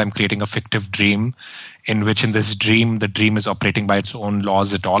for, that I'm creating a fictive dream in which in this dream, the dream is operating by its own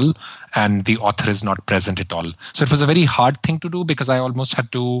laws at all and the author is not present at all. So it was a very hard thing to do because I almost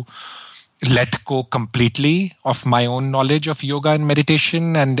had to let go completely of my own knowledge of yoga and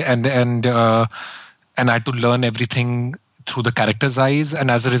meditation and I had to learn everything through the character's eyes. And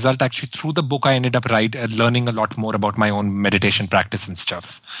as a result, actually through the book, I ended up learning a lot more about my own meditation practice and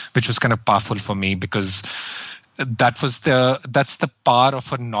stuff, which was kind of powerful for me because that's the power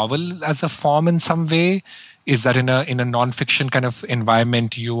of a novel as a form in some way, is that in a non-fiction kind of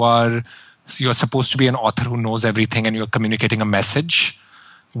environment, you're supposed to be an author who knows everything and you're communicating a message.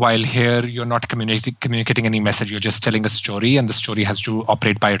 While here, you're not communicating any message. You're just telling a story, and the story has to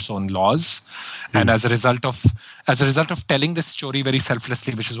operate by its own laws. Mm. And as a result of telling this story very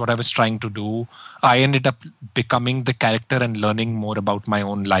selflessly, which is what I was trying to do, I ended up becoming the character and learning more about my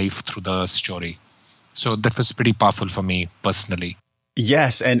own life through the story. So that was pretty powerful for me personally.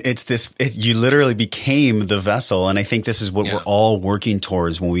 Yes, and you literally became the vessel. And I think this is what we're all working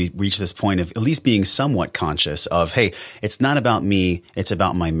towards when we reach this point of at least being somewhat conscious of, hey, it's not about me. It's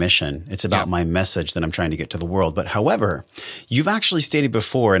about my mission. It's about my message that I'm trying to get to the world. But however, you've actually stated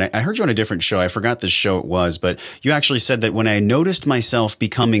before, and I heard you on a different show. I forgot the show it was, but you actually said that when I noticed myself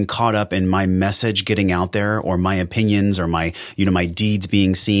becoming caught up in my message getting out there, or my opinions, or my deeds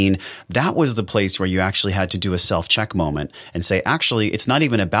being seen, that was the place where you actually had to do a self-check moment and say, actually, it's not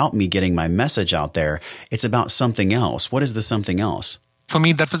even about me getting my message out there. It's about something else. What is the something else? For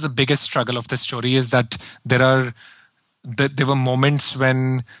me, that was the biggest struggle of this story, is that there were moments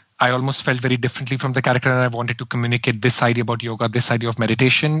when I almost felt very differently from the character, and I wanted to communicate this idea about yoga, this idea of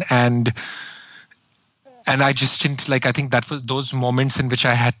meditation. And I just didn't I think that was those moments in which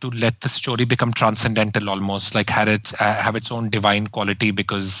I had to let the story become transcendental, almost have its own divine quality,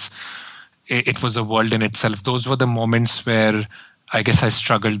 because it was a world in itself. Those were the moments where I guess I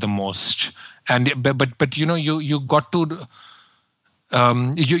struggled the most. And but you got to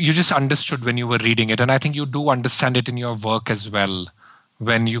you just understood when you were reading it, and I think you do understand it in your work as well,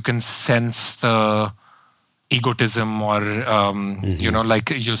 when you can sense the egotism or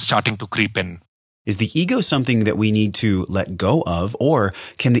you're starting to creep in. Is the ego something that we need to let go of, or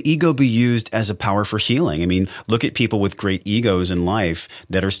can the ego be used as a power for healing? I mean, look at people with great egos in life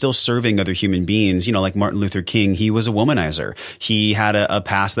that are still serving other human beings. Like Martin Luther King, he was a womanizer. He had a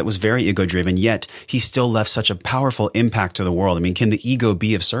past that was very ego-driven, yet he still left such a powerful impact to the world. I mean, can the ego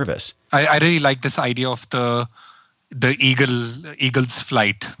be of service? I really like this idea of the eagle's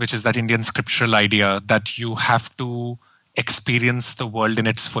flight, which is that Indian scriptural idea that you have to experience the world in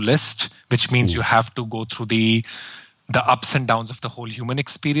its fullest, which means you have to go through the ups and downs of the whole human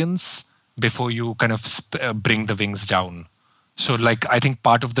experience before you kind of bring the wings down. So I think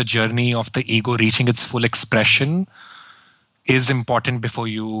part of the journey of the ego reaching its full expression is important before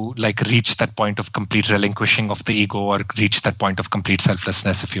you reach that point of complete relinquishing of the ego, or reach that point of complete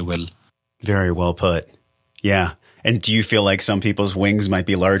selflessness, if you will. Very well put. Yeah. And do you feel like some people's wings might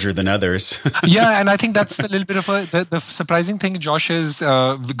be larger than others? Yeah, and I think that's a little bit of the surprising thing, Josh, is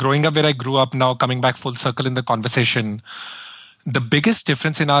growing up where I grew up, now coming back full circle in the conversation, the biggest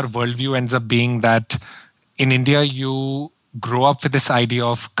difference in our worldview ends up being that in India, you grow up with this idea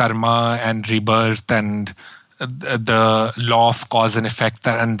of karma and rebirth and the law of cause and effect,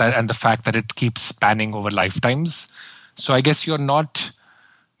 and the fact that it keeps spanning over lifetimes. So I guess you're not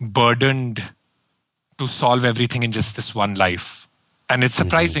burdened to solve everything in just this one life. And it's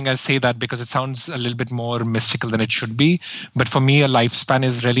surprising I say that, because it sounds a little bit more mystical than it should be. But for me, a lifespan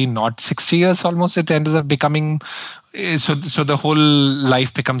is really not 60 years almost. It ends up becoming, so the whole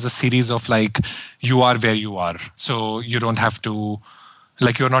life becomes a series of you are where you are. So you don't have to,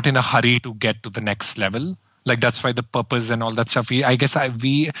 you're not in a hurry to get to the next level. That's why the purpose and all that stuff, or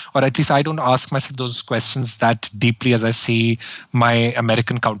at least I don't ask myself those questions that deeply as I see my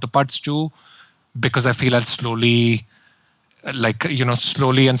American counterparts do. Because I feel I'll slowly,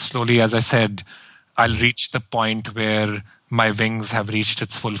 slowly and slowly, as I said, I'll reach the point where my wings have reached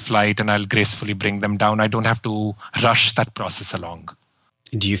its full flight and I'll gracefully bring them down. I don't have to rush that process along.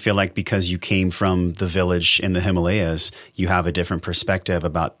 Do you feel like because you came from the village in the Himalayas, you have a different perspective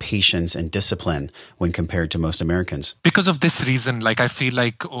about patience and discipline when compared to most Americans? Because of this reason, I feel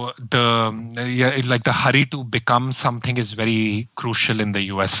the hurry to become something is very crucial in the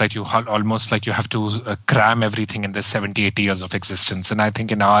US, right? You almost you have to cram everything in the 70, 80 years of existence. And I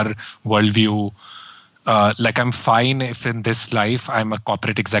think in our worldview, I'm fine if in this life I'm a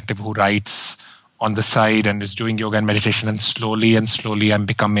corporate executive who writes on the side and is doing yoga and meditation, and slowly I'm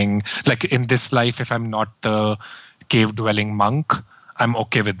becoming, in this life, if I'm not the cave-dwelling monk, I'm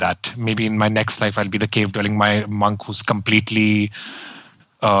okay with that. Maybe in my next life, I'll be the cave-dwelling monk who's completely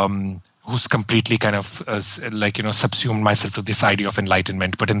kind of subsumed myself to this idea of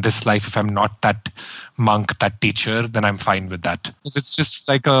enlightenment. But in this life, if I'm not that monk, that teacher, then I'm fine with that. Because it's just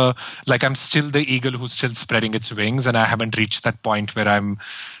I'm still the eagle who's still spreading its wings, and I haven't reached that point where I'm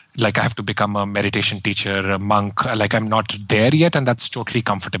I have to become a meditation teacher, a monk. I'm not there yet, and that's totally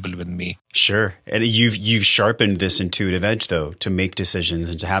comfortable with me. Sure. And you've sharpened this intuitive edge, though, to make decisions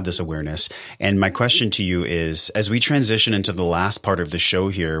and to have this awareness. And my question to you is, as we transition into the last part of the show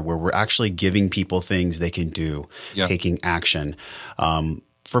here, where we're actually giving people things they can do, taking action,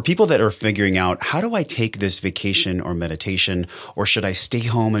 for people that are figuring out, how do I take this vacation or meditation, or should I stay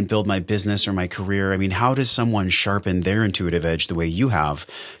home and build my business or my career? I mean, how does someone sharpen their intuitive edge the way you have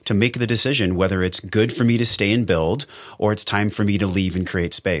to make the decision whether it's good for me to stay and build, or it's time for me to leave and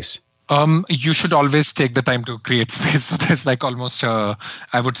create space? You should always take the time to create space. So there's almost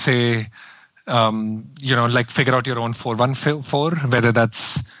I would say, like figure out your own 4-1-4, whether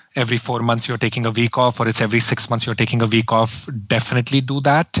that's every 4 months you're taking a week off or it's every 6 months you're taking a week off. Definitely do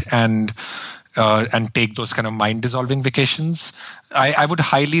that and take those kind of mind dissolving vacations. I would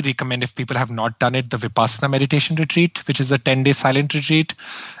highly recommend, if people have not done it, the Vipassana meditation retreat, which is a 10-day silent retreat,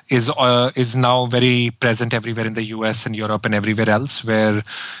 is now very present everywhere in the US and Europe and everywhere else, where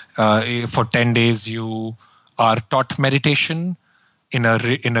for 10 days you are taught meditation in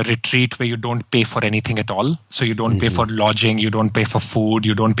a retreat where you don't pay for anything at all. So you don't pay for lodging, you don't pay for food,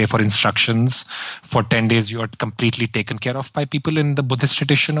 you don't pay for instructions. For 10 days, you are completely taken care of by people in the Buddhist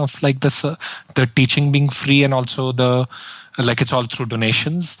tradition of like the teaching being free, and also it's all through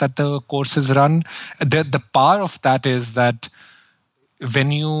donations that the courses run. The power of that is that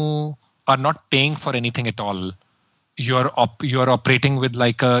when you are not paying for anything at all, you're operating with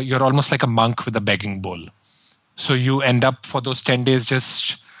you're almost like a monk with a begging bowl. So you end up for those 10 days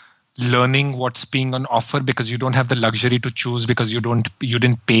just learning what's being on offer, because you don't have the luxury to choose, because you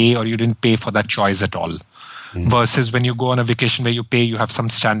didn't pay for that choice at all. Versus when you go on a vacation where you pay, you have some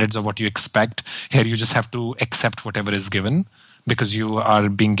standards of what you expect. Here you just have to accept whatever is given, because you are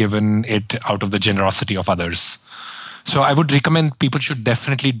being given it out of the generosity of others. So I would recommend people should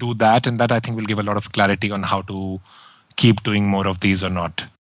definitely do that, and that I think will give a lot of clarity on how to keep doing more of these or not.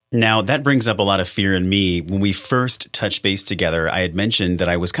 Now, that brings up a lot of fear in me. When we first touched base together, I had mentioned that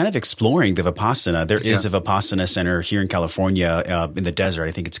I was kind of exploring the Vipassana. There is a Vipassana center here in California, in the desert.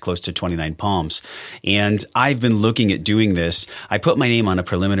 I think it's close to 29 Palms. And I've been looking at doing this. I put my name on a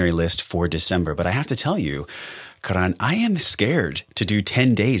preliminary list for December, but I have to tell you, Karan, I am scared to do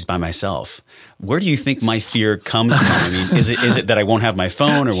 10 days by myself. Where do you think my fear comes from? I mean, is it that I won't have my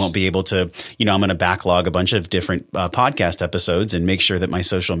phone or won't be able to, I'm going to backlog a bunch of different podcast episodes and make sure that my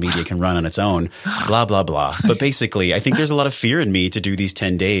social media can run on its own, blah, blah, blah. But basically, I think there's a lot of fear in me to do these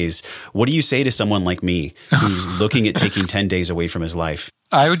 10 days. What do you say to someone like me who's looking at taking 10 days away from his life?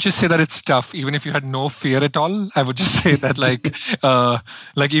 I would just say that it's tough. Even if you had no fear at all, I would just say that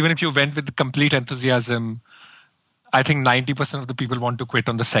even if you went with complete enthusiasm, I think 90% of the people want to quit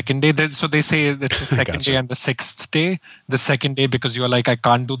on the second day. So they say it's the second day and the sixth day. The second day, because you're like, I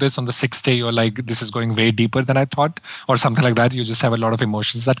can't do this. On the sixth day, you're like, this is going way deeper than I thought, or something like that. You just have a lot of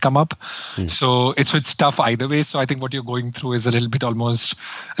emotions that come up. So it's tough either way. So I think what you're going through is a little bit almost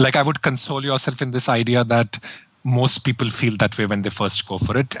like, I would console yourself in this idea that most people feel that way when they first go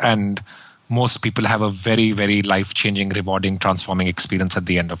for it. And most people have a very, very life-changing, rewarding, transforming experience at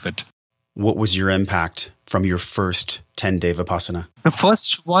the end of it. What was your impact from your first 10-day Vipassana? The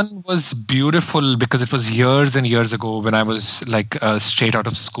first one was beautiful because it was years and years ago when I was straight out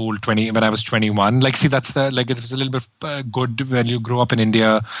of school, when I was 21. It was a little bit good when you grow up in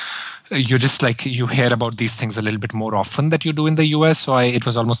India. You just you hear about these things a little bit more often than you do in the US. So it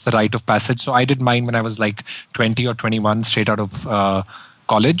was almost the rite of passage. So I did mine when I was 20 or 21, straight out of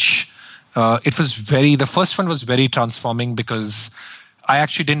college. The first one was very transforming because I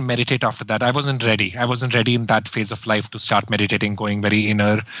actually didn't meditate after that. I wasn't ready. I wasn't ready in that phase of life to start meditating, going very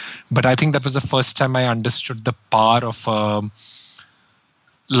inner. But I think that was the first time I understood the power of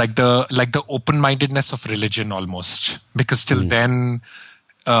the open-mindedness of religion almost. Because till then,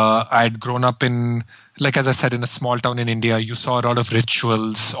 I had grown up in, as I said, in a small town in India. You saw a lot of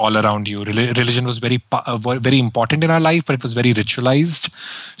rituals all around you. Religion was very, very important in our life, but it was very ritualized.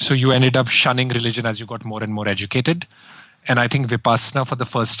 So you ended up shunning religion as you got more and more educated. And I think Vipassana for the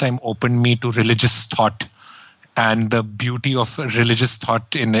first time opened me to religious thought and the beauty of religious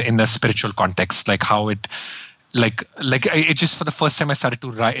thought in a spiritual context, how it, it just for the first time I started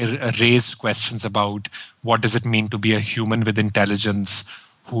to raise questions about what does it mean to be a human with intelligence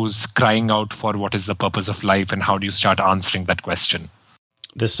who's crying out for what is the purpose of life, and how do you start answering that question?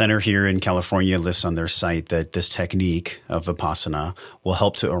 The center here in California lists on their site that this technique of Vipassana will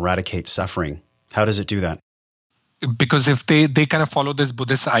help to eradicate suffering. How does it do that? Because if they kind of follow this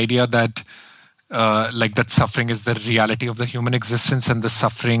Buddhist idea that that suffering is the reality of the human existence, and the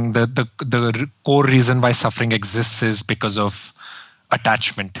suffering, the core reason why suffering exists is because of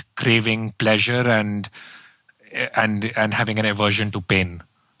attachment, craving pleasure, and having an aversion to pain.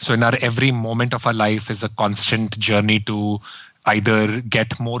 So in every moment of our life is a constant journey to either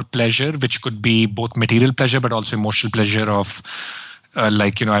get more pleasure, which could be both material pleasure but also emotional pleasure of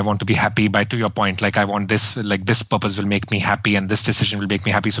I want to be happy to your point, I want this, this purpose will make me happy and this decision will make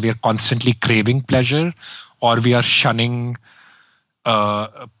me happy. So we are constantly craving pleasure, or we are shunning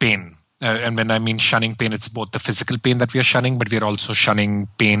pain. And when I mean shunning pain, it's both the physical pain that we are shunning, but we are also shunning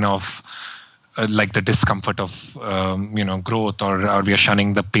pain of the discomfort of, growth, or we are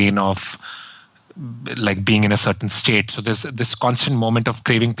shunning the pain of like being in a certain state. So there's this constant moment of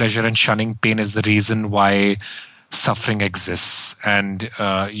craving pleasure and shunning pain is the reason why suffering exists. And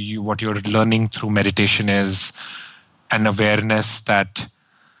what you're learning through meditation is an awareness that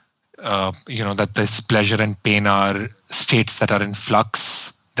that this pleasure and pain are states that are in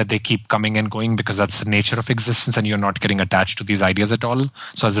flux, that they keep coming and going because that's the nature of existence, and you're not getting attached to these ideas at all.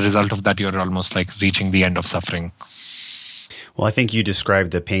 So as a result of that, you're almost like reaching the end of suffering. Well, I think you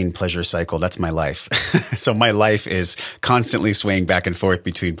described the pain-pleasure cycle. That's my life. So my life is constantly swaying back and forth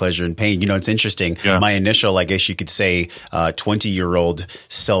between pleasure and pain. It's interesting. Yeah. My initial, I guess you could say, 20-year-old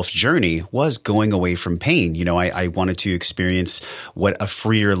self-journey was going away from pain. I wanted to experience what a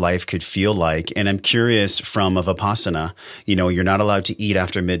freer life could feel like. And I'm curious from a Vipassana, you're not allowed to eat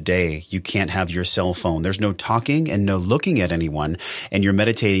after midday. You can't have your cell phone. There's no talking and no looking at anyone. And you're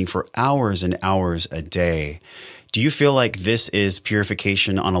meditating for hours and hours a day. Do you feel like this is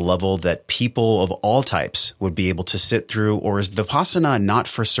purification on a level that people of all types would be able to sit through, or is Vipassana not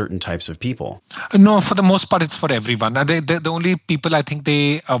for certain types of people? No, for the most part, it's for everyone. The only people I think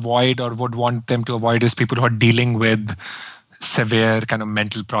they avoid or would want them to avoid is people who are dealing with severe kind of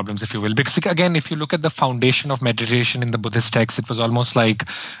mental problems, if you will. Because again, if you look at the foundation of meditation in the Buddhist texts, it was almost like,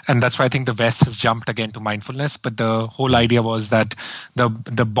 and that's why I think the West has jumped again to mindfulness, but the whole idea was that the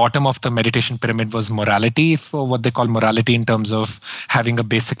bottom of the meditation pyramid was morality, for what they call morality in terms of having a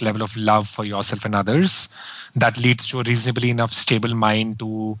basic level of love for yourself and others. That leads to a reasonably enough stable mind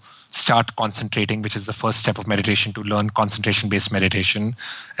to start concentrating, which is the first step of meditation, to learn concentration-based meditation.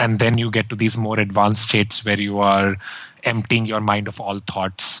 And then you get to these more advanced states where you are emptying your mind of all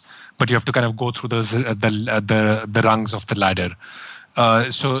thoughts. But you have to kind of go through the rungs of the ladder.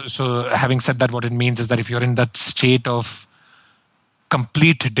 So having said that, what it means is that if you're in that state of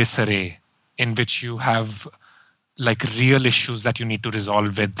complete disarray in which you have like real issues that you need to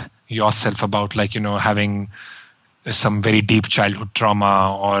resolve with yourself about, like, having some very deep childhood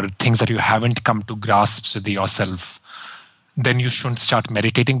trauma or things that you haven't come to grasps with yourself, then you shouldn't start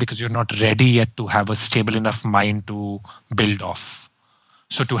meditating because you're not ready yet to have a stable enough mind to build off.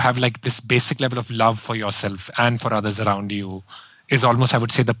 So to have like this basic level of love for yourself and for others around you is almost, I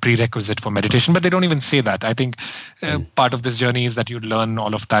would say, the prerequisite for meditation. But they don't even say that. I think part of this journey is that you learn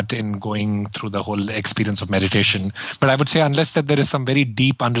all of that in going through the whole experience of meditation. But I would say unless that there is some very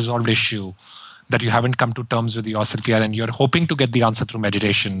deep unresolved issue that you haven't come to terms with yourself yet and you're hoping to get the answer through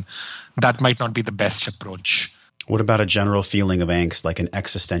meditation, that might not be the best approach. What about a general feeling of angst, like an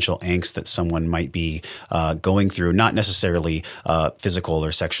existential angst that someone might be going through, not necessarily physical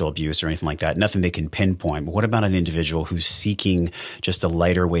or sexual abuse or anything like that, nothing they can pinpoint, but what about an individual who's seeking just a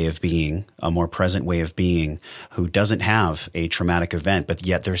lighter way of being, a more present way of being, who doesn't have a traumatic event, but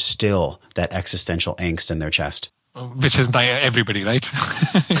yet there's still that existential angst in their chest? Which is everybody, right?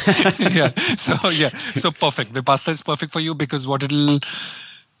 So perfect. Vipassana is perfect for you because it'll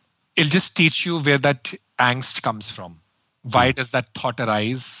just teach you where that angst comes from. Why does that thought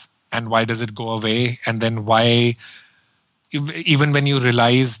arise and why does it go away? And then why, even when you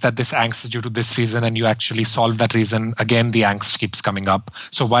realize that this angst is due to this reason and you actually solve that reason, again, the angst keeps coming up.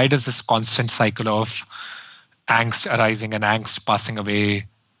 So why does this constant cycle of angst arising and angst passing away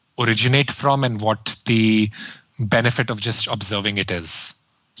originate from, and what the benefit of just observing it is?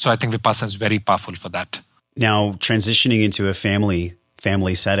 So I think Vipassana is very powerful for that. Now, transitioning into a family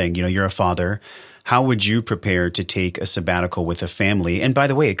setting, you're a father. How would you prepare to take a sabbatical with a family? And by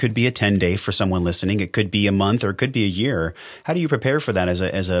the way, it could be a 10-day for someone listening. It could be a month or it could be a year. How do you prepare for that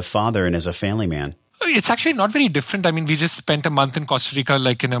as a father and as a family man? It's actually not very different. I mean, we just spent a month in Costa Rica,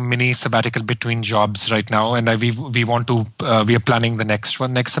 like in a mini sabbatical between jobs right now. And we are planning the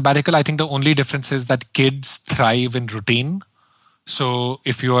next sabbatical. I think the only difference is that kids thrive in routine. So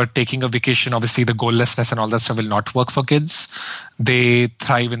if you are taking a vacation, obviously the goallessness and all that stuff will not work for kids. They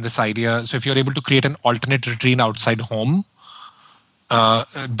thrive in this idea. So if you're able to create an alternate routine outside home,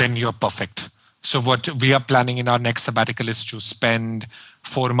 then you're perfect. So what we are planning in our next sabbatical is to spend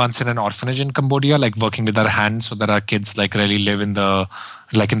 4 months in an orphanage in Cambodia, like working with our hands so that our kids like really live in the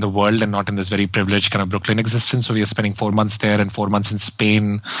world and not in this very privileged kind of Brooklyn existence. So we are spending 4 months there and 4 months in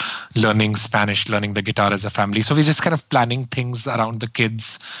Spain, learning Spanish, learning the guitar as a family. So we're just kind of planning things around the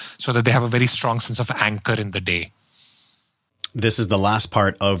kids so that they have a very strong sense of anchor in the day. This is the last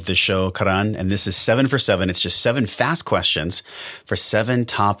part of the show, Karan, and this is 7 for 7. It's just 7 fast questions for 7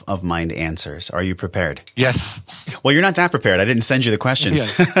 top of mind answers. Are you prepared? Yes. Well, you're not that prepared. I didn't send you the questions,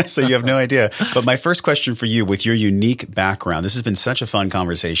 so you have no idea. But my first question for you, with your unique background, this has been such a fun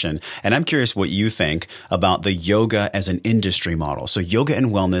conversation, and I'm curious what you think about the yoga as an industry model. So yoga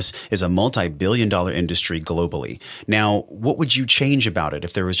and wellness is a multi-billion-dollar industry globally. Now, what would you change about it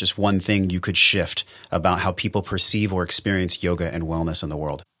if there was just one thing you could shift about how people perceive or experience yoga and wellness in the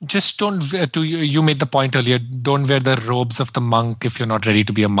world? Just don't you made the point earlier, don't wear the robes of the monk if you're not ready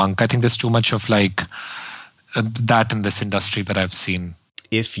to be a monk. I think there's too much of that in this industry that I've seen.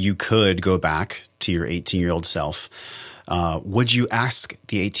 If you could go back to your 18-year-old self, would you ask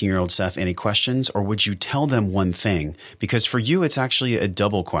the 18-year-old self any questions, or would you tell them one thing? Because for you, it's actually a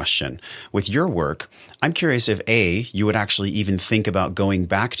double question. With your work, I'm curious if A, you would actually even think about going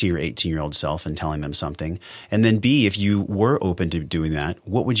back to your 18-year-old self and telling them something. And then B, if you were open to doing that,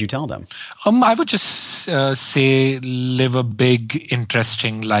 what would you tell them? I would just say live a big,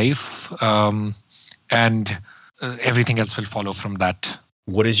 interesting life, and everything else will follow from that.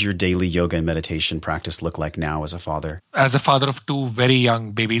 What does your daily yoga and meditation practice look like now as a father? As a father of 2 very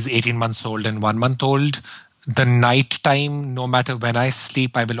young babies, 18 months old and 1 month old, the night time, no matter when I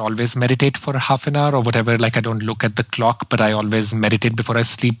sleep, I will always meditate for half an hour or whatever. I don't look at the clock, but I always meditate before I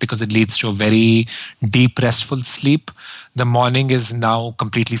sleep because it leads to a very deep, restful sleep. The morning is now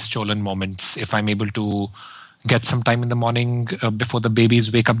completely stolen moments. If I'm able to get some time in the morning before the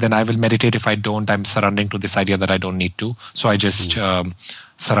babies wake up, then I will meditate. If I don't, I'm surrendering to this idea that I don't need to. So I just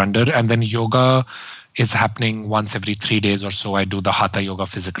surrender. And then yoga is happening once every 3 days or so. I do the Hatha yoga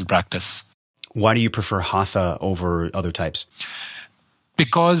physical practice. Why do you prefer Hatha over other types?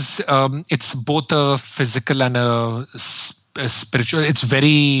 Because it's both a physical and a spiritual.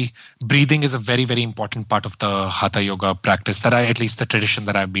 Breathing is a very, very important part of the Hatha yoga practice, at least the tradition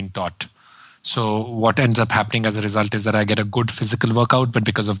that I've been taught. So what ends up happening as a result is that I get a good physical workout, but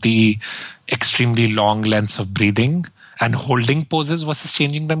because of the extremely long lengths of breathing and holding poses versus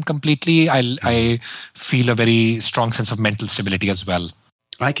changing them completely, I feel a very strong sense of mental stability as well.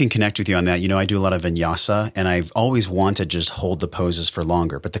 I can connect with you on that. I do a lot of vinyasa, and I've always wanted to just hold the poses for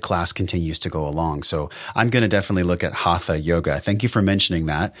longer, but the class continues to go along. So I'm going to definitely look at Hatha yoga. Thank you for mentioning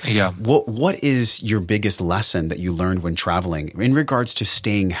that. Yeah. What is your biggest lesson that you learned when traveling in regards to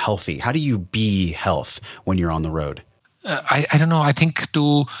staying healthy? How do you be health when you're on the road? I don't know. I think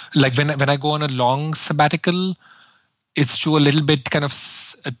when I go on a long sabbatical, it's to a little bit kind of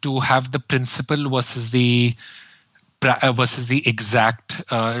to have the principle versus the exact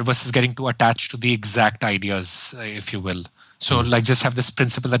versus getting too attached to the exact ideas, if you will. So just have this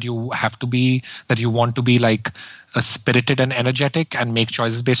principle that you want to be a spirited and energetic and make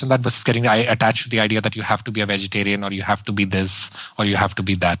choices based on that, versus getting attached to the idea that you have to be a vegetarian or you have to be this or you have to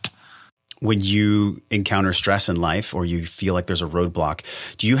be that. When you encounter stress in life or you feel like there's a roadblock,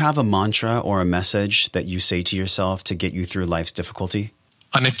 do you have a mantra or a message that you say to yourself to get you through life's difficulty?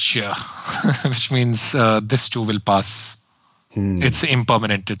 Anicca, which means this too will pass. It's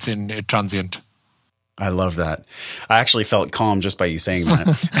impermanent. It's transient. I love that. I actually felt calm just by you saying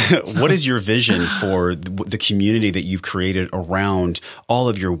that. What is your vision for the community that you've created around all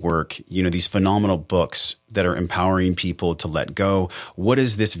of your work? These phenomenal books that are empowering people to let go. What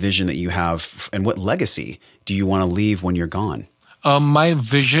is this vision that you have, and what legacy do you want to leave when you're gone? My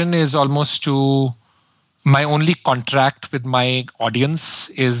vision is almost my only contract with my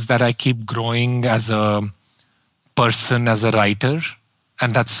audience is that I keep growing as a person, as a writer.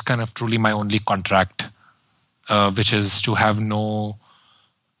 And that's kind of truly my only contract, which is to have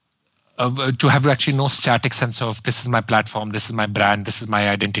actually no static sense of this is my platform, this is my brand, this is my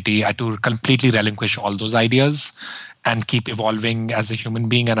identity. I to completely relinquish all those ideas and keep evolving as a human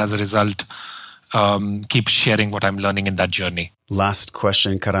being, and as a result, keep sharing what I'm learning in that journey. Last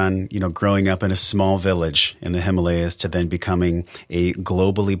question, Karan. Growing up in a small village in the Himalayas to then becoming a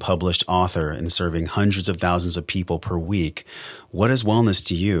globally published author and serving hundreds of thousands of people per week, what is wellness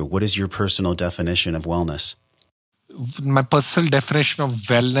to you? What is your personal definition of wellness? My personal definition of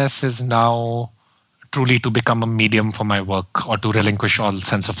wellness is now truly to become a medium for my work, or to relinquish all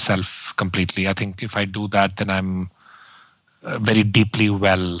sense of self completely. I think if I do that, then I'm very deeply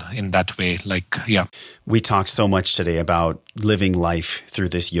well in that way. We talked so much today about living life through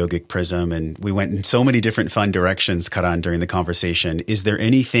this yogic prism, and we went in so many different fun directions, Karan, during the conversation. Is there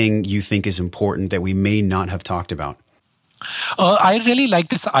anything you think is important that we may not have talked about? I really like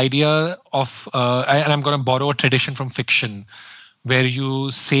this idea of, and I'm going to borrow a tradition from fiction, where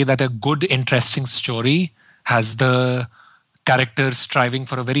you say that a good, interesting story has the characters striving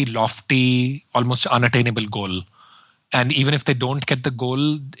for a very lofty, almost unattainable goal. And even if they don't get the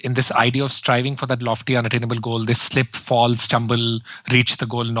goal, in this idea of striving for that lofty, unattainable goal, they slip, fall, stumble, reach the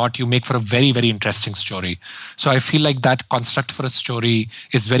goal not, you make for a very, very interesting story. So I feel like that construct for a story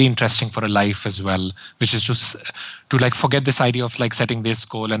is very interesting for a life as well, which is just to like forget this idea of like setting this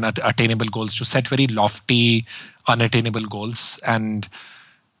goal and attainable goals, to set very lofty, unattainable goals. And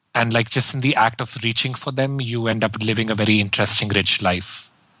like just in the act of reaching for them, you end up living a very interesting, rich life,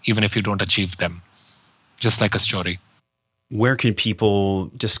 even if you don't achieve them, just like a story. Where can people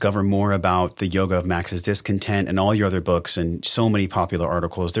discover more about The Yoga of Max's Discontent and all your other books and so many popular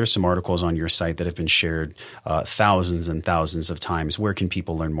articles? There's some articles on your site that have been shared thousands and thousands of times. Where can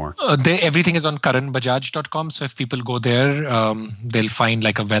people learn more? Everything is on karanbajaj.com. So if people go there, they'll find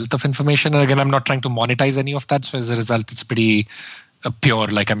like a wealth of information. And again, I'm not trying to monetize any of that. So as a result, it's pretty pure.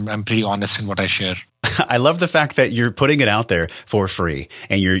 Like I'm pretty honest in what I share. I love the fact that you're putting it out there for free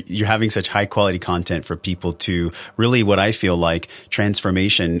and you're having such high quality content for people to really, what I feel like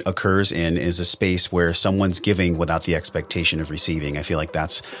transformation occurs in is a space where someone's giving without the expectation of receiving. I feel like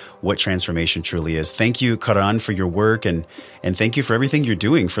that's what transformation truly is. Thank you, Karan, for your work and thank you for everything you're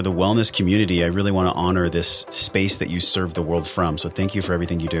doing for the wellness community. I really want to honor this space that you serve the world from. So thank you for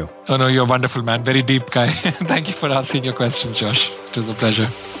everything you do. Oh no, you're wonderful, man. Very deep guy. Thank you for asking your questions, Josh. It was a pleasure.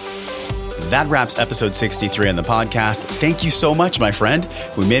 That wraps episode 63 on the podcast. Thank you so much, my friend.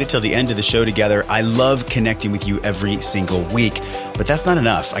 We made it till the end of the show together. I love connecting with you every single week, but that's not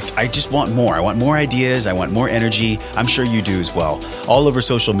enough. I just want more. I want more ideas. I want more energy. I'm sure you do as well. All over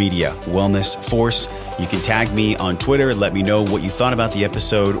social media, Wellness Force. You can tag me on Twitter. Let me know what you thought about the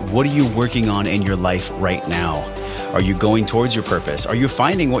episode. What are you working on in your life right now? Are you going towards your purpose? Are you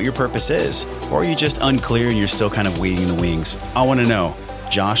finding what your purpose is? Or are you just unclear and you're still kind of waiting in the wings? I want to know.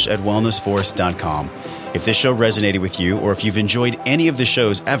 Josh@wellnessforce.com. If this show resonated with you, or if you've enjoyed any of the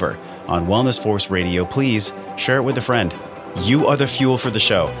shows ever on Wellness Force Radio, please share it with a friend. You are the fuel for the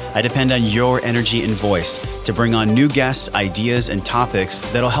show. I depend on your energy and voice to bring on new guests, ideas, and topics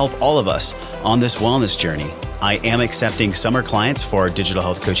that'll help all of us on this wellness journey. I am accepting summer clients for our digital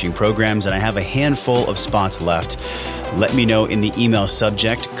health coaching programs, and I have a handful of spots left. Let me know in the email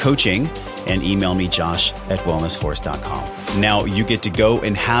subject, coaching, and email me, josh@wellnessforce.com. Now you get to go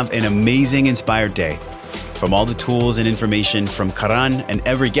and have an amazing, inspired day. From all the tools and information from Karan and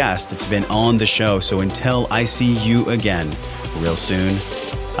every guest that's been on the show. So until I see you again real soon,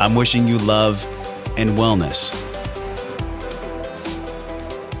 I'm wishing you love and wellness